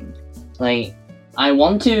the thing. Like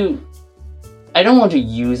I don't want to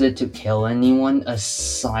use it to kill anyone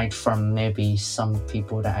aside from maybe some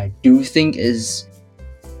people that I do think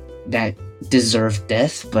that deserve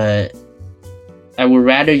death, but I would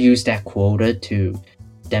rather use that quota to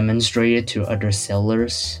demonstrate it to other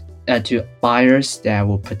sellers, to buyers that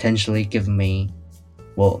will potentially give me,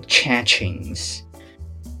 cha-chings.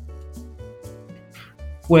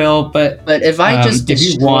 Well, but But if I just if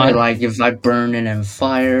you destroy, want- like if I burn it in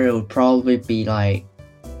fire, it would probably be like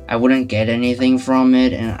I wouldn't get anything from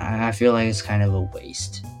it, and I feel like it's kind of a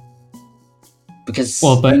waste. Because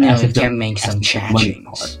but as you of the- can make as some of the money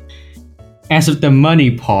cha-chings. as of the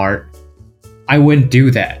money part, I wouldn't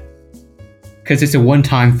do that. Because it's a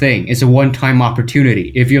one-time thing. It's a one-time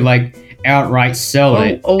opportunity. If you like outright sell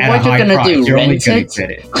it at a what you're high gonna price, do? you're only Rent gonna it?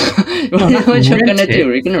 get it. What you're rent gonna it. do?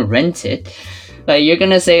 You're gonna rent it. Like you're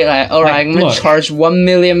gonna say like, all right, Like, I'm gonna look. charge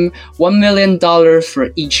 $1 million for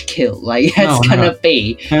each kill. Like that's No, gonna no.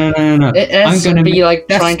 be. No. That's I'm gonna be make- like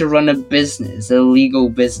that's- trying to run a business, a legal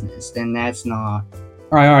business. Then that's not.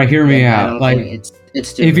 All right, hear me then I out. don't Like, think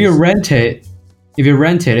it's too if you risky. rent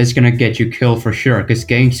it, it's gonna get you killed for sure. Because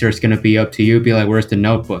gangster is gonna be up to you, be like, "Where's the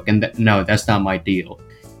notebook?" And no, that's not my deal.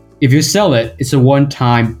 If you sell it, it's a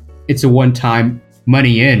one-time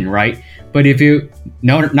money in, right? But if you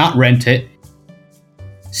not rent it,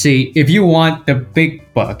 see, if you want the big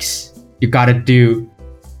bucks, you gotta do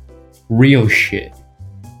real shit.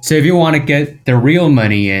 So if you want to get the real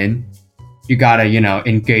money in, you gotta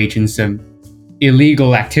engage in some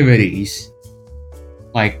illegal activities,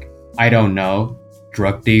 like, I don't know,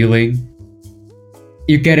 drug dealing.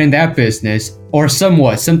 You get in that business, or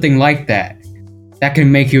something like that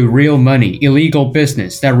can make you real money. Illegal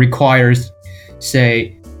business that requires,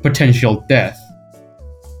 say, potential death.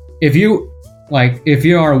 If you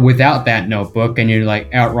are without that notebook and you're like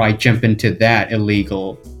outright jump into that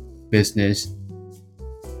illegal business,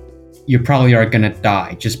 you probably are gonna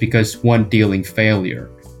die just because one dealing failure.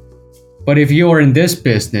 But if you're in this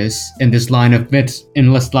business, in this line of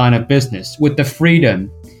business, with the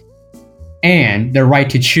freedom and the right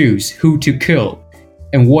to choose who to kill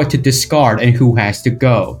and what to discard and who has to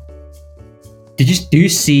go, do you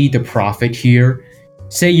see the profit here?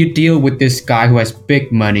 Say you deal with this guy who has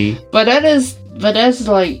big money. But that's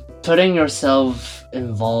like putting yourself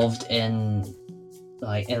involved in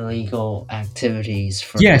like illegal activities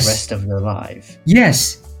for the Yes, rest of your life.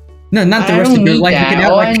 yes. No, not the I rest don't of your need life. You that.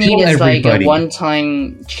 can All I outright need kill is like a everybody.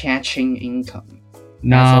 one-time catching income.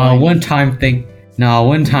 That's all No, I one need. time thing. No,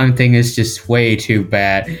 one time thing is just way too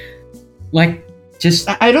bad. Like, just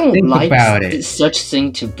I don't think like about it. such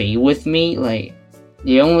thing to be with me. Like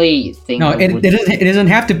the only thing No, I would it doesn't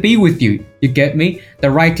have to be with you. You get me? The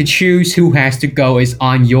right to choose who has to go is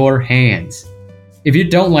on your hands. If you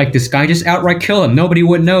don't like this guy, just outright kill him. Nobody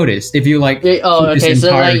would notice. If you like Oh, keep this okay. So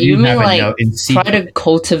entire like you mean have a like note in try to secret.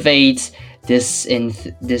 cultivate this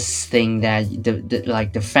this thing that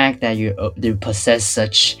like the fact that you possess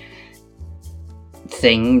such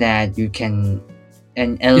thing that you can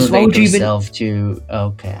and Just why elevate would you even? yourself to.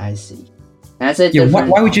 Okay, I see. That's a Yeah, different.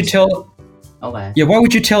 why would you concept. tell? Okay. Yeah, why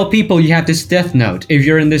would you tell people you have this death note if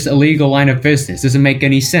you're in this illegal line of business? Doesn't make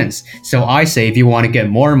any sense. So I say if you want to get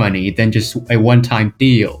more money than just a one-time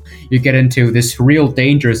deal, you get into this real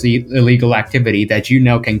dangerous illegal activity that you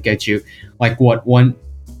know can get you like what one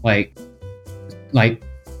like like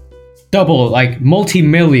double like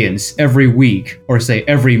multi-millions every week or say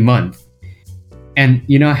every month. And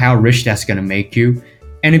you know how rich that's going to make you?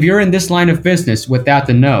 And if you're in this line of business without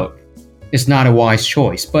the note, it's not a wise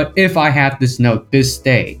choice. But if I have this note this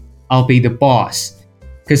day, I'll be the boss.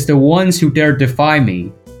 Because the ones who dare defy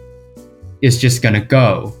me is just gonna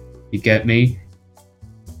go. You get me?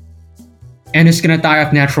 And it's gonna die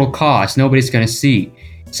of natural cause. Nobody's gonna see.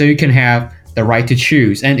 So you can have the right to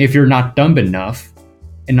choose. And if you're not dumb enough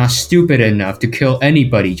and not stupid enough to kill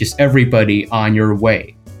anybody, just everybody on your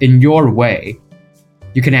way, in your way,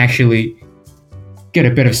 you can actually get to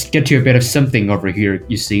a bit of something over here.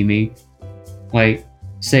 You see me? Like,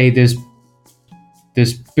 say this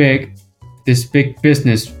big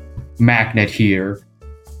business magnate here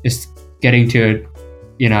is getting to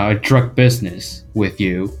a drug business with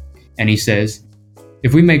you, and he says,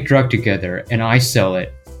 if we make drug together and I sell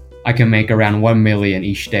it, I can make around 1 million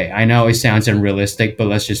each day. I know it sounds unrealistic, but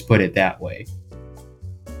let's just put it that way.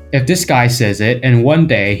 If this guy says it and one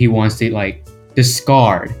day he wants to like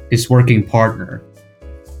discard his working partner,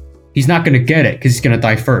 he's not going to get it because he's going to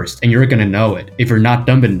die first, and you're going to know it. If you're not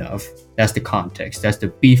dumb enough, that's the context. That's the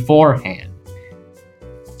beforehand.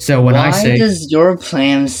 So when I say, why does your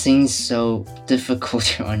plan seem so difficult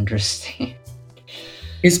to understand?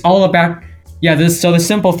 it's all about, so the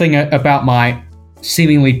simple thing about my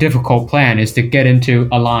seemingly difficult plan is to get into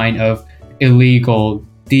a line of illegal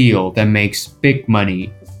deal that makes big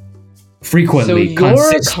money frequently, So your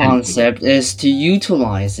consistently. concept is to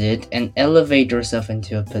utilize it and elevate yourself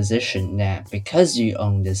into a position that because you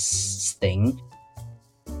own this thing,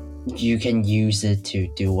 you can use it to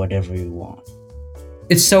do whatever you want.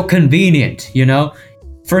 It's so convenient, you know?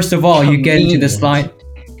 First of all, you get into this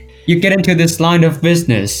line of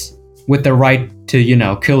business with the right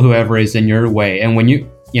to, kill whoever is in your way. And when you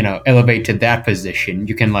elevate to that position,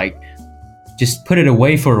 you can like just put it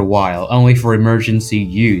away for a while, only for emergency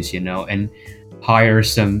use, and hire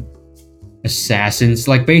some assassins,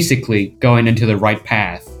 like basically going into the right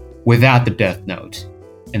path without the death note.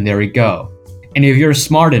 And there you go. And if you're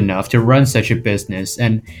smart enough to run such a business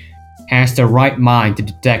and has the right mind to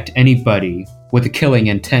detect anybody with a killing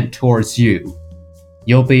intent towards you,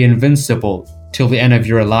 you'll be invincible till the end of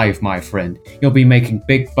your life, my friend. You'll be making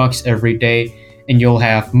big bucks every day, and you'll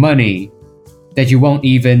have money that you won't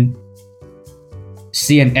even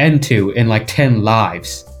see an end to in like 10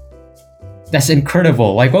 lives. That's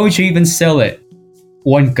incredible. Like, why would you even sell it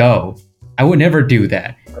one go? I would never do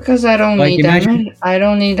that. Because I don't Like, need that imagine- much. I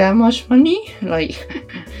don't need that much money. Like,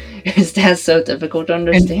 is that so difficult to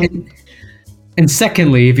understand? And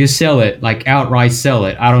secondly, if you sell it, like outright sell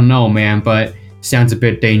it, I don't know, man, but sounds a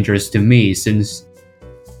bit dangerous to me since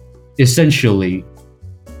essentially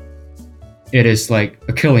it is like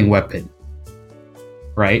a killing weapon,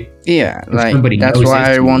 right? Yeah, like somebody that's knows why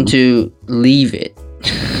it's I want you. to leave it.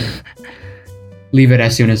 Leave it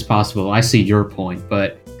as soon as possible. I see your point,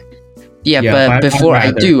 but Yeah, Yeah, but I'd before I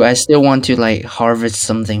rather- do, I still want to like harvest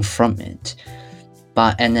something from it.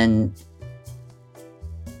 And then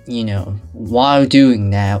while doing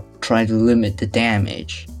that, try to limit the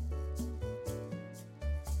damage.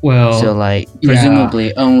 well, So like yeah.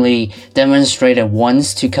 presumably only demonstrate it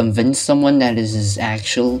once to convince someone that this is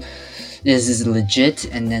legit,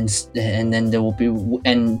 and then there will be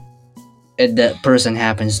and the person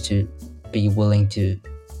happens to be willing to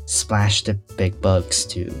splash the big bucks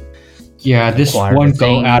to yeah, this acquire one the go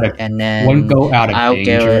thing, out of and then one go out of I'll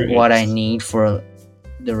danger. get what I is- need for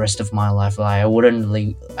the rest of my life. Like I wouldn't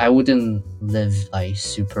live like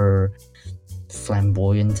super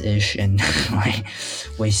flamboyant-ish and like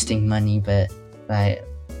wasting money, but like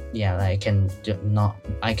yeah, like,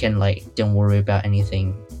 I can like don't worry about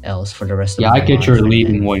anything else for the rest of Yeah, my I get life, your and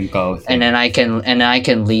leaving then, one go thing. and then I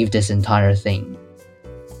can leave this entire thing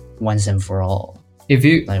once and for all, If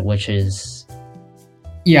you, like, which is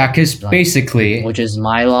because like, basically, which is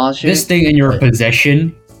my logic. this thing in your but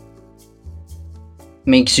possession,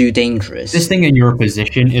 makes you dangerous. this thing in your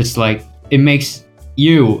possession is like, it makes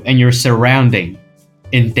you and your surrounding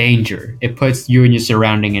in danger. It puts you and your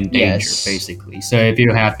surrounding in danger, Yes. basically. So if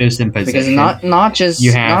you have this in possession, Because not just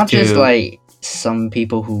you have not just to- like some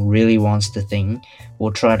people who really wants the thing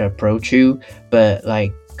will try to approach you, but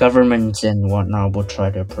like governments and whatnot will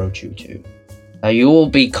try to approach you too. You will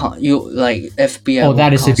be you like FBI. Oh, that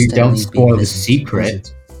will is if you don't constantly be spoil the listening-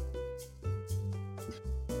 secret.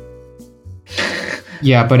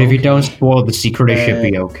 Yeah, but if you Okay. don't spoil the secret, it should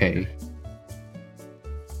be okay.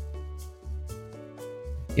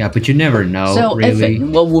 Yeah, but you never know, So, really.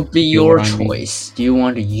 Evan, what would be You know your what I mean? choice? Do you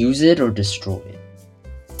want to use it or destroy it?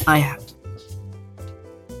 I have.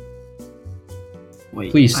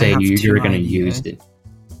 Wait. Please I say have you're two gonna ideas. use it.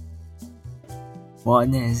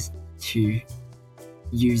 One is to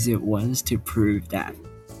use it once to prove that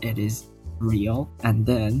it is real, and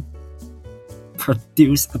then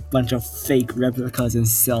produce a bunch of fake replicas and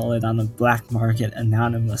sell it on the black market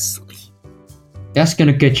anonymously. That's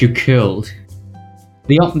gonna get you killed.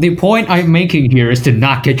 The point I'm making here is to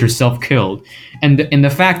not get yourself killed, and the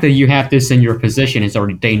fact that you have this in your possession is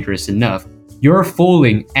already dangerous enough. You're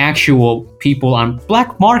fooling actual people on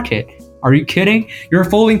black market. Are you kidding? You're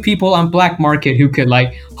fooling people on black market who could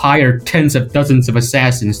like hire tens of dozens of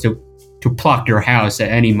assassins to pluck your house at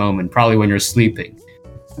any moment, probably when you're sleeping.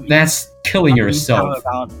 That's killing yourself.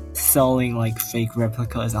 How about selling like fake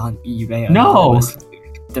replicas on eBay? No! anonymously?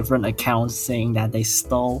 Different accounts saying that they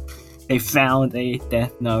found a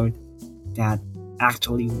Death Note that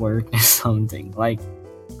actually worked or something. Like,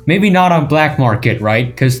 Maybe not on black market, right?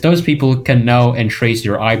 Because those people can know and trace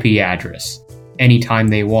your IP address anytime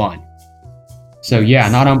they want. So yeah,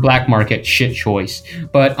 not on black market, shit choice.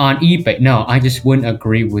 But on eBay, no, I just wouldn't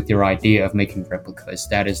agree with your idea of making replicas.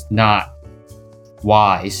 That is not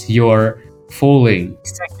wise. You're fooling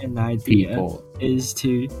second idea people. is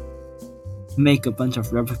to make a bunch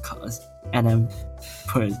of replicas and then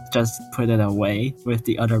just put it away with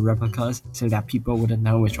the other replicas so that people wouldn't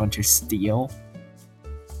know which one to steal.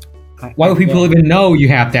 Why would people And even know you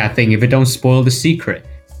have that thing if it don't spoil the secret?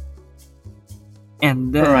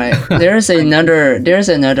 And then, Alright, there's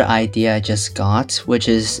another idea I just got, which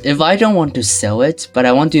is if I don't want to sell it, but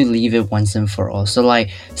I want to leave it once and for all. So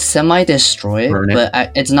like semi-destroy it, Burn it. but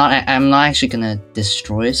I'm not actually gonna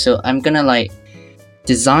destroy it. So I'm gonna like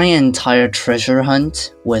design an entire treasure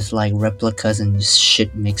hunt with like replicas and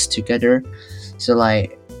shit mixed together. So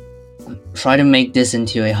like try to make this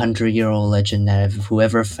into a 100-year-old legend that if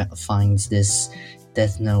whoever finds this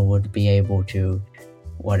Death Note would be able to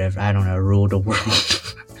whatever, I don't know, rule the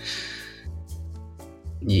world.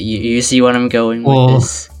 you see what I'm going Well, with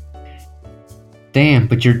this? Damn,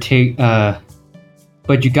 but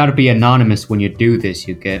but you gotta be anonymous when you do this,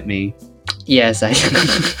 you get me? Yes, I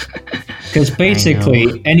Because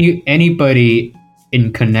basically, anybody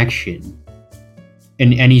in connection,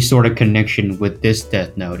 in any sort of connection with this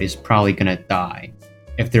Death Note is probably gonna die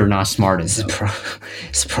if they're not smart enough.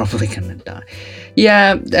 it's probably gonna die.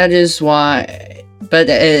 Yeah, that is why. But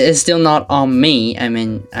it's still not on me. I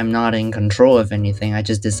mean, I'm not in control of anything. I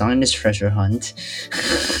just designed this treasure hunt.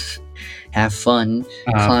 Have fun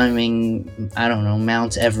climbing, I don't know,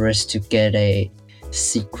 Mount Everest to get a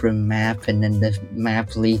secret map, and then the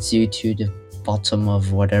map leads you to the bottom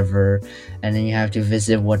of whatever, and then you have to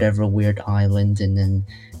visit whatever weird island, and then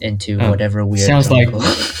into whatever weird jungle.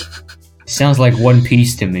 Sounds like One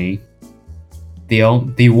Piece to me.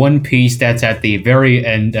 The One Piece that's at the very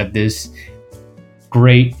end of this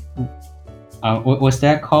great what's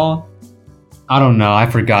that called? I don't know, I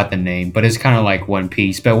forgot the name, but it's kind of like One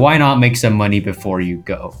Piece. But why not make some money before you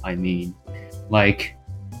go? I mean, like,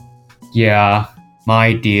 yeah, my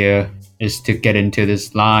idea is to get into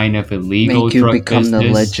this line of illegal Make you drug become business. the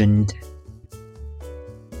legend.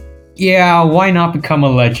 Yeah, why not become a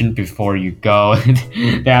legend before you go?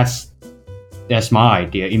 That's my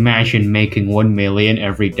idea. Imagine making 1 million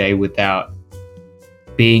every day without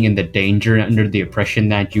being in the danger, under the oppression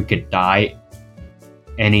that you could die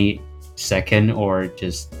any second, or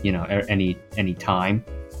just, you know, any time.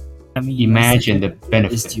 I mean, Imagine the is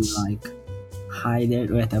benefits. to like hide it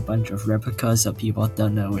with a bunch of replicas so people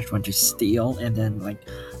don't know which one to steal, and then like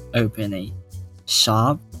open a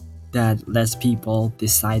shop that lets people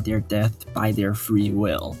decide their death by their free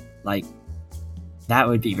will. Like, that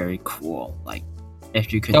would be very cool. Like,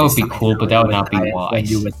 if you could That would be decide cool, but that would not be when wise.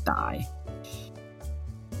 you would die.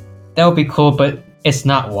 That would be cool, but it's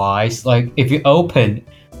not wise. Like if you open,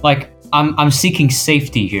 like I'm seeking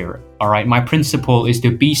safety here. All right, my principle is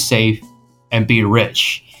to be safe and be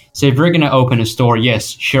rich. So if you're gonna open a store, yes,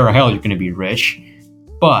 sure hell you're gonna be rich,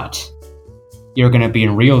 but you're gonna be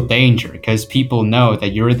in real danger because people know that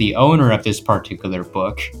you're the owner of this particular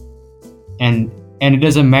book, and it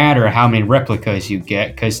doesn't matter how many replicas you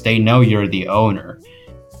get because they know you're the owner.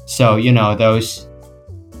 So those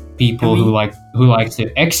people who like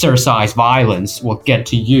to exercise violence will get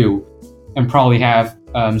to you and probably have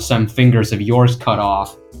some fingers of yours cut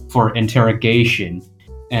off for interrogation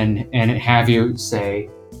and have you say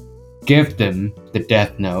give them the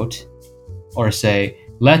death note or say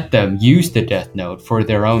let them use the death note for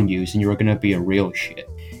their own use, and you're gonna be a real shit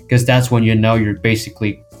because that's when you're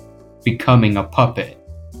basically becoming a puppet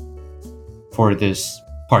for this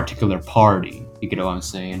particular party. You get what I'm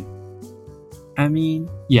saying? I mean,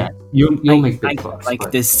 yeah, you'll make big bucks.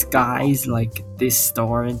 Like disguise like this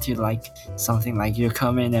store into like something like you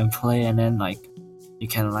come in and play, and then like you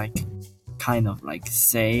can like kind of like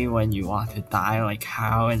say when you want to die, like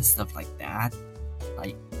how and stuff like that.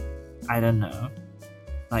 Like I don't know.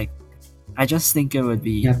 Like I just think it would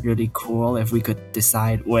be really cool if we could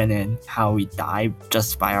decide when and how we die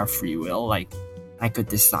just by our free will. Like I could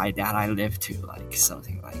decide that I live to like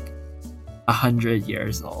something like 100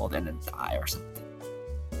 years old and then die or something.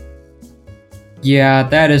 Yeah,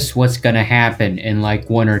 that is what's gonna happen in like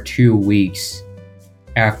 1 or 2 weeks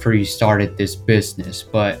after you started this business.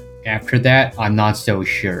 But after that, I'm not so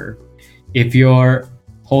sure. If you're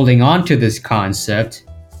holding on to this concept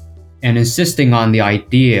and insisting on the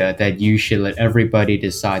idea that you should let everybody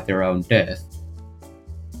decide their own death,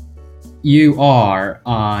 you are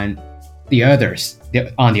on the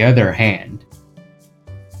other hand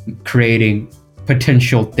creating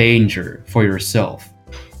potential danger for yourself.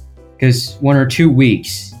 Because 1 or 2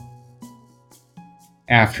 weeks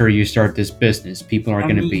after you start this business, people are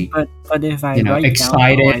going to be but if I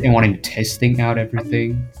excited and wanting to testing out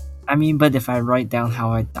everything. I mean, but if I write down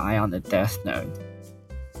how I die on the death note,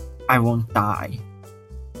 I won't die.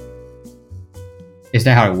 Is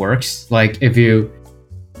that how it works? Like if you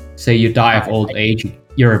say you die of old age,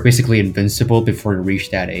 you're basically invincible before you reach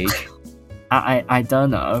that age? I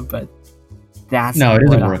don't know, but that's no, it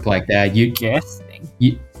doesn't work like that. You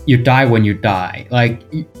die when you die.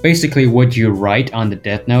 Like basically what you write on the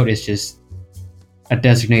death note is just a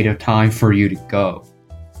designated time for you to go.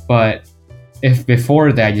 But if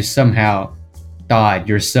before that you somehow died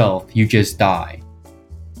yourself, you just die.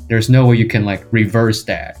 There's no way you can like reverse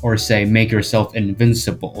that or say make yourself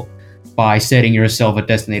invincible by setting yourself a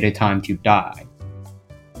designated time to die.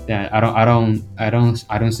 That I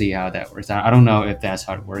don't see how that works. I don't know if that's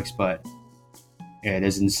how it works, but it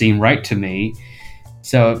doesn't seem right to me.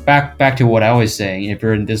 So back to what I was saying, if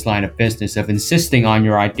you're in this line of business of insisting on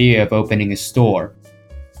your idea of opening a store,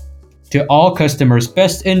 to all customers'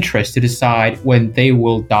 best interest to decide when they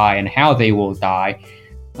will die and how they will die.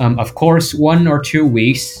 Of course, 1 or 2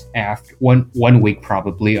 weeks after, one week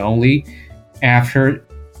probably only, after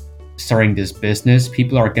starting this business,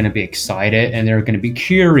 people are going to be excited and they're going to be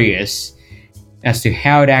curious as to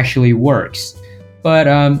how it actually works. But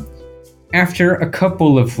after a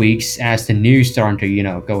couple of weeks, as the news starting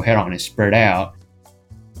to go head on and spread out,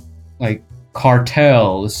 like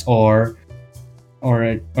cartels or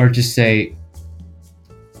just say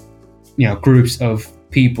groups of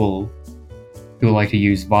people who like to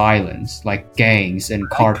use violence, like gangs and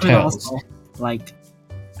cartels.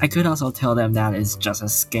 I could also tell them that it's just a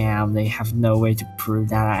scam. They have no way to prove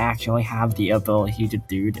that I actually have the ability to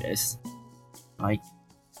do this. Like,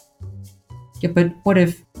 yeah, but what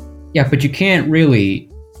if? Yeah, but you can't really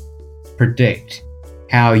predict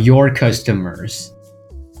how your customers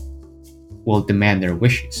will demand their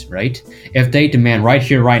wishes, right? If they demand right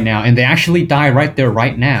here, right now, and they actually die right there,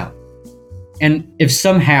 right now, and if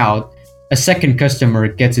somehow a second customer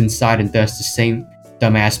gets inside and does the same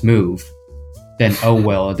dumbass move, then oh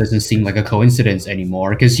well, it doesn't seem like a coincidence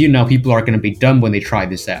anymore, because people are going to be dumb when they try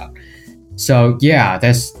this out. So yeah,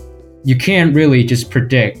 you can't really just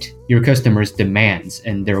predict your customers' demands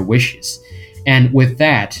and their wishes. And with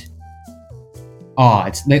that,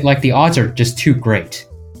 odds, like the odds are just too great.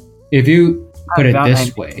 If you put it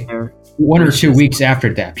this way, 1 or 2 weeks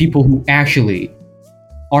after that, people who actually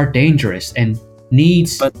are dangerous and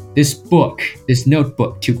needs this book, this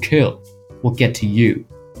notebook to kill, will get to you.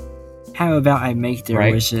 How about I make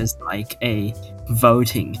their wishes like a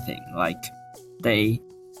voting thing? Like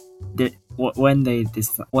when they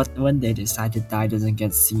decide to die doesn't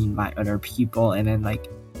get seen by other people, and then like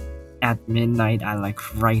at midnight I like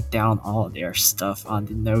write down all their stuff on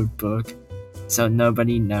the notebook, so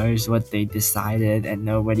nobody knows what they decided, and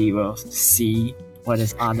nobody will see what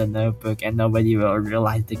is on the notebook, and nobody will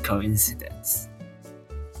realize the coincidence.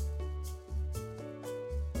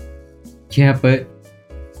 Yeah, but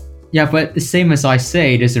the same as I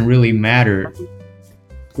say, it doesn't really matter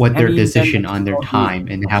what their decision on their time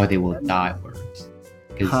and how they will die works.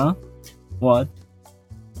 Huh? What?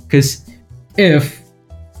 Because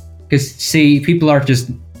see, people are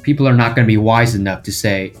not going to be wise enough to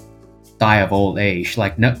say die of old age.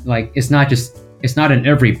 Like it's not an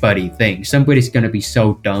everybody thing. Somebody's going to be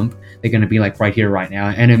so dumb, they're going to be like right here, right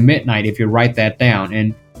now. And at midnight, if you write that down,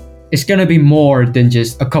 and it's going to be more than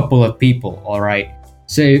just a couple of people, all right?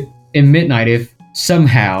 So in midnight, if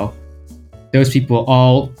somehow those people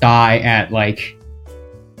all die at like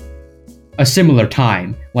a similar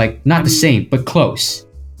time, like not the same, but close,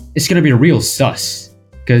 it's going to be real sus.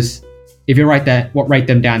 Because if you write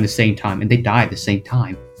them down at the same time and they die at the same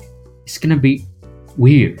time, it's going to be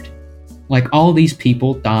weird. Like all these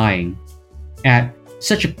people dying at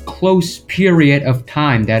such a close period of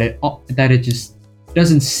time that it just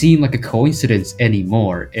doesn't seem like a coincidence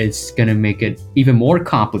anymore. It's going to make it even more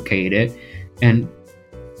complicated, and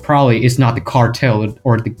probably it's not the cartel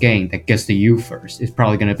or the gang that gets to you first. It's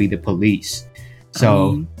probably going to be the police.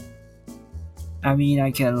 So I mean,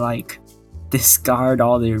 I can like discard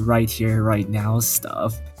all the right here, right now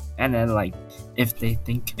stuff, and then like if they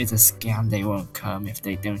think it's a scam, they won't come. If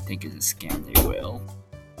they don't think it's a scam, they will.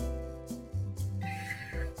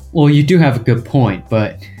 Well, you do have a good point,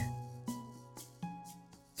 but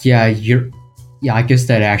yeah, I guess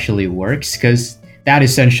that actually works, because that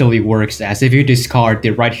essentially works as if you discard the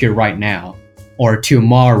right here, right now, or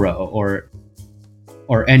tomorrow, or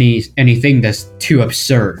anything that's too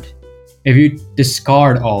absurd. If you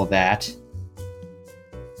discard all that,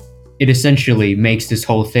 it essentially makes this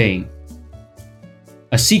whole thing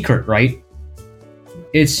a secret, right?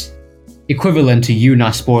 It's equivalent to you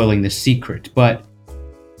not spoiling the secret, but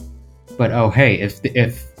oh hey,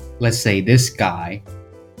 if let's say this guy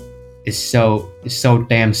is so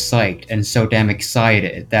damn psyched and so damn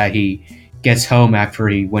excited that he gets home after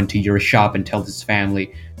he went to your shop and tells his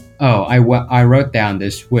family, oh, I wrote down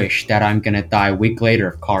this wish that I'm gonna die a week later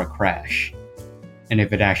of car crash. And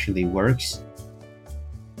if it actually works,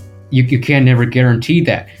 you can never guarantee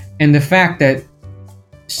that. And the fact that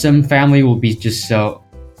some family will be just so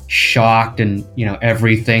shocked and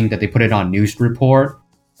everything that they put it on news report.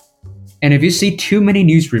 And if you see too many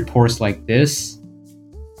news reports like this,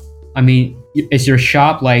 I mean, is your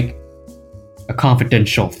shop like a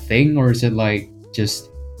confidential thing, or is it like just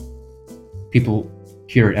people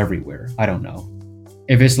hear it everywhere? I don't know.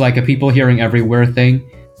 If it's like a people hearing everywhere thing,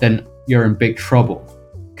 then you're in big trouble,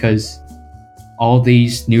 because all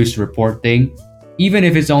these news report thing, even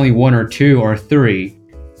if it's only 1 or 2 or 3,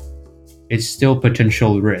 it's still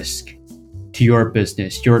potential risk to your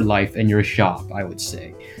business, your life, and your shop, I would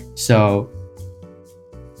say. So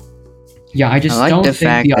yeah, I just like don't the think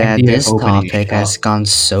fact the that idea this of opening a topic shop- has gone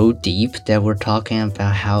so deep that we're talking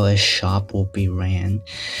about how a shop will be ran.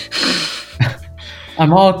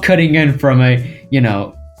 I'm all cutting in from a,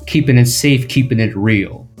 keeping it safe, keeping it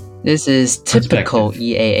real. This is typical Perspective.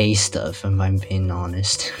 EAA stuff, if I'm being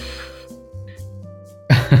honest.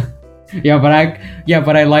 Yeah, but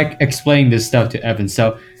I like explaining this stuff to Evan.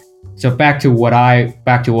 So back to what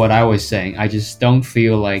I was saying. I just don't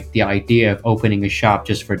feel like the idea of opening a shop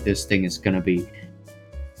just for this thing is gonna be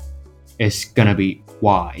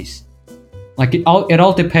wise. Like it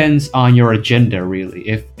all depends on your agenda, really.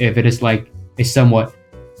 If it is like a somewhat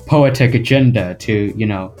poetic agenda to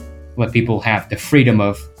let people have the freedom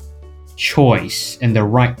of choice and the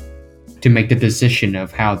right to make the decision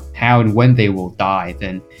of how and when they will die,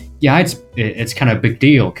 then yeah, it's kind of a big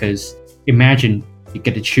deal, because imagine you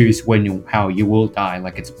get to choose how you will die.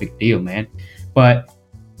 Like, it's a big deal, man. But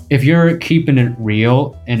if you're keeping it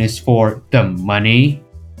real and it's for the money,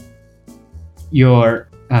 you're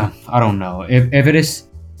I don't know. If it is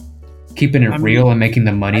keeping it real and making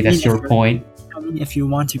the money, that's your point. I mean, if you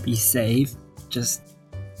want to be safe, just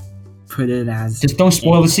put it as... Just don't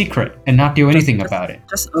spoil the secret and not do anything about it.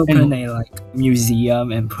 Just open a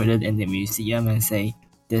museum and put it in the museum and say,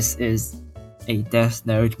 this is a Death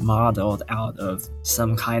Note modeled out of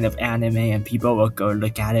some kind of anime, and people will go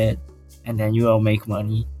look at it, and then you will make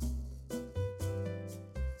money.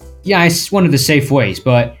 Yeah, it's one of the safe ways,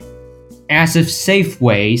 but as of safe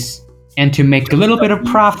ways, and to make a little bit of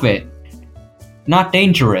profit, not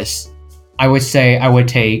dangerous, I would say I would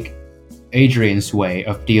take Adrian's way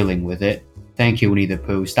of dealing with it. Thank you, Winnie the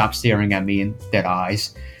Pooh. Stop staring at me in dead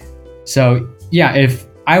eyes. So yeah, if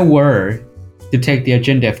I were to take the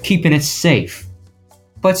agenda of keeping it safe,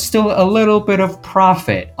 but still a little bit of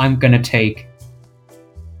profit, I'm gonna take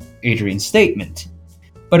Adrian's statement.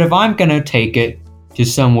 But if I'm gonna take it to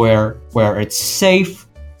somewhere where it's safe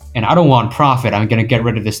and I don't want profit, I'm gonna get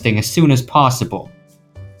rid of this thing as soon as possible,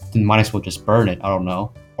 then might as well just burn it, I don't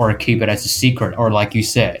know. Or keep it as a secret, or like you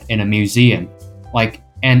said, in a museum. Like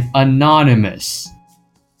an anonymous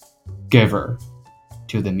giver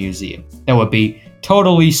to the museum. That would be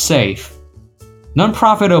totally safe.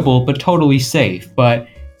 Non-profitable, but totally safe. But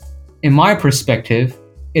in my perspective,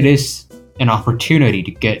 it is an opportunity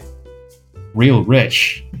to get real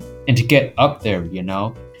rich and to get up there, you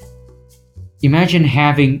know? Imagine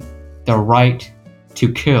having the right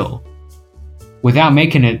to kill without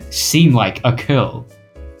making it seem like a kill.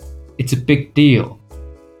 It's a big deal.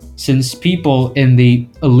 Since people in the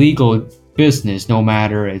illegal business, no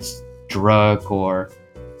matter it's drug or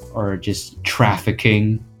just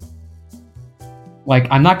trafficking, like,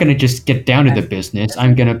 I'm not gonna just get down to the business.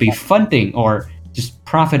 I'm gonna be funding or just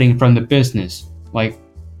profiting from the business, like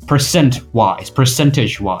percentage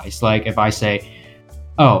wise. Like if I say,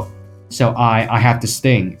 oh, so I have this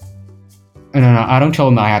thing. No, I don't tell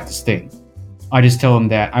them I have this thing. I just tell them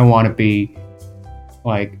that I want to be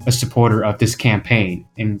like a supporter of this campaign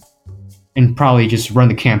and probably just run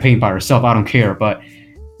the campaign by herself. I don't care. But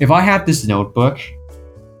if I have this notebook,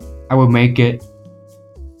 I will make it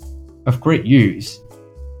of great use,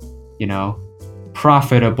 you know,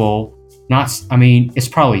 profitable. I mean, it's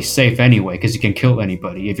probably safe anyway because you can kill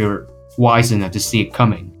anybody if you're wise enough to see it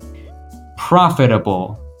coming.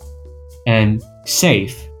 Profitable and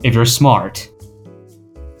safe if you're smart.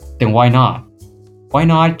 Then why not? Why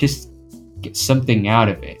not just get something out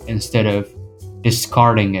of it instead of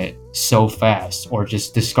discarding it so fast or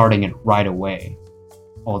just discarding it right away?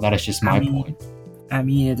 Oh, that is just my point. I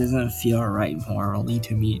mean, it doesn't feel right morally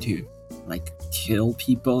to me to like kill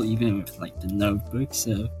people even with like the notebook.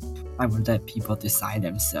 So I would let people decide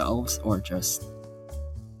themselves, or just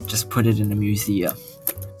put it in a museum.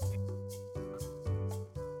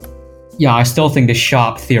 Yeah, I still think the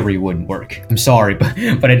shop theory wouldn't work. I'm sorry, but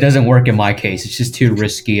it doesn't work in my case. It's just too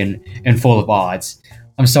risky and full of odds.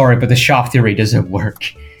 I'm sorry, but the shop theory doesn't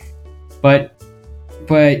work. But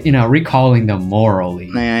you know, recalling them morally.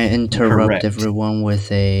 May I interrupt correct. everyone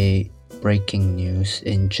with a breaking news?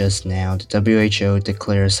 In just now, the WHO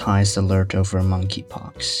declares highest alert over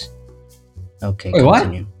monkeypox. Okay, wait,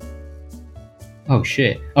 continue. What? Oh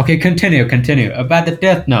shit. Okay, continue. About the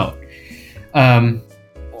Death Note.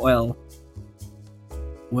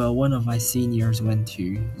 Well, one of my seniors went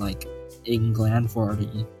to like England for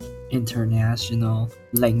the International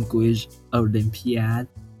Language Olympiad,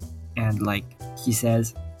 and like he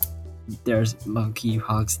says there's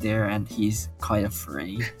monkeypox there and he's quite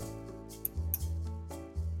afraid.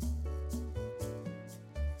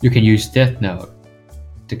 You can use Death Note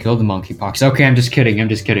to kill the monkeypox. Okay, I'm just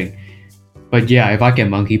kidding. But yeah, if I get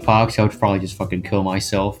monkeypox, I would probably just fucking kill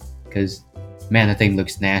myself. Because, man, the thing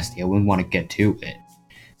looks nasty. I wouldn't want to get to it.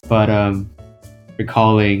 But,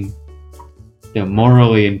 recalling the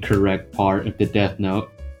morally incorrect part of the Death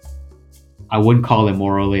Note, I wouldn't call it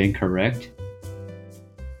morally incorrect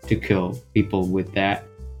to kill people with that.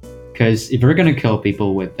 Because if you're gonna kill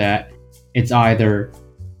people with that, it's either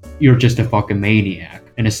you're just a fucking maniac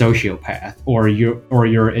and a sociopath, or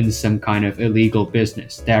you're in some kind of illegal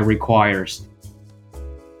business that requires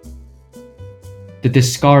the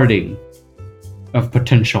discarding of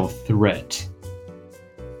potential threat.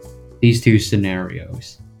 These two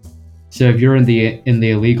scenarios. So if you're in the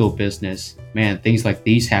illegal business, man, things like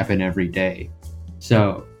these happen every day.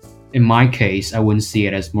 So in my case, I wouldn't see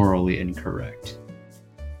it as morally incorrect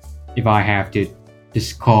if I have to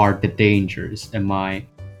discard the dangers in my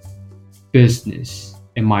business,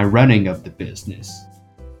 in my running of the business.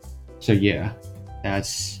 So yeah,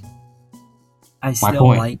 that's I my still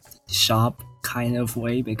point. like shop kind of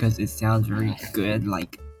way because it sounds very good,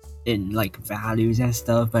 like in like values and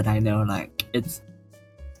stuff. But I know like it's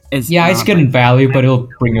yeah, it's good like, in value, but it'll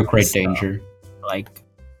bring you great stuff. danger. Like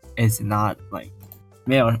it's not like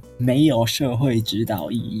没有社会指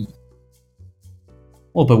导意义.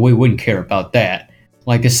 Well, but we wouldn't care about that.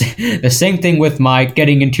 Like the same thing with my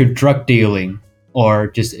getting into drug dealing or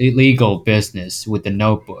just illegal business with the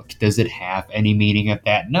notebook. Does it have any meaning of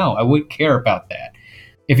that? No, I wouldn't care about that.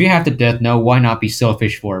 If you have the Death Note, why not be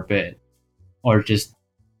selfish for a bit? Or just,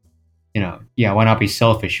 why not be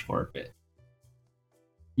selfish for a bit?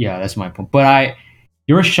 Yeah, that's my point. But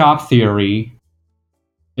your shop theory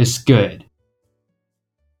is good.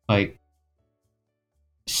 Like,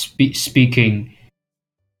 speaking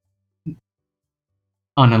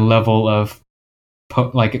on a level of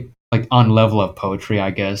like on level of poetry,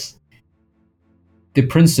 I guess. The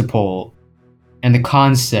principle and the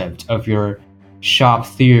concept of your shop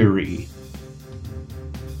theory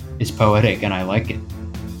is poetic, and I like it.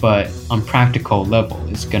 But on practical level,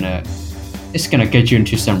 it's gonna get you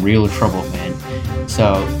into some real trouble, man.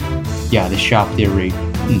 So yeah, the shop theory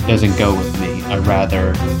doesn't go with me. I'd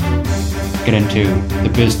rather get into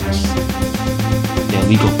the business, the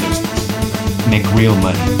illegal business, make real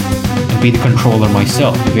money, and be the controller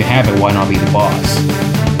myself. If you have it, why not be the boss?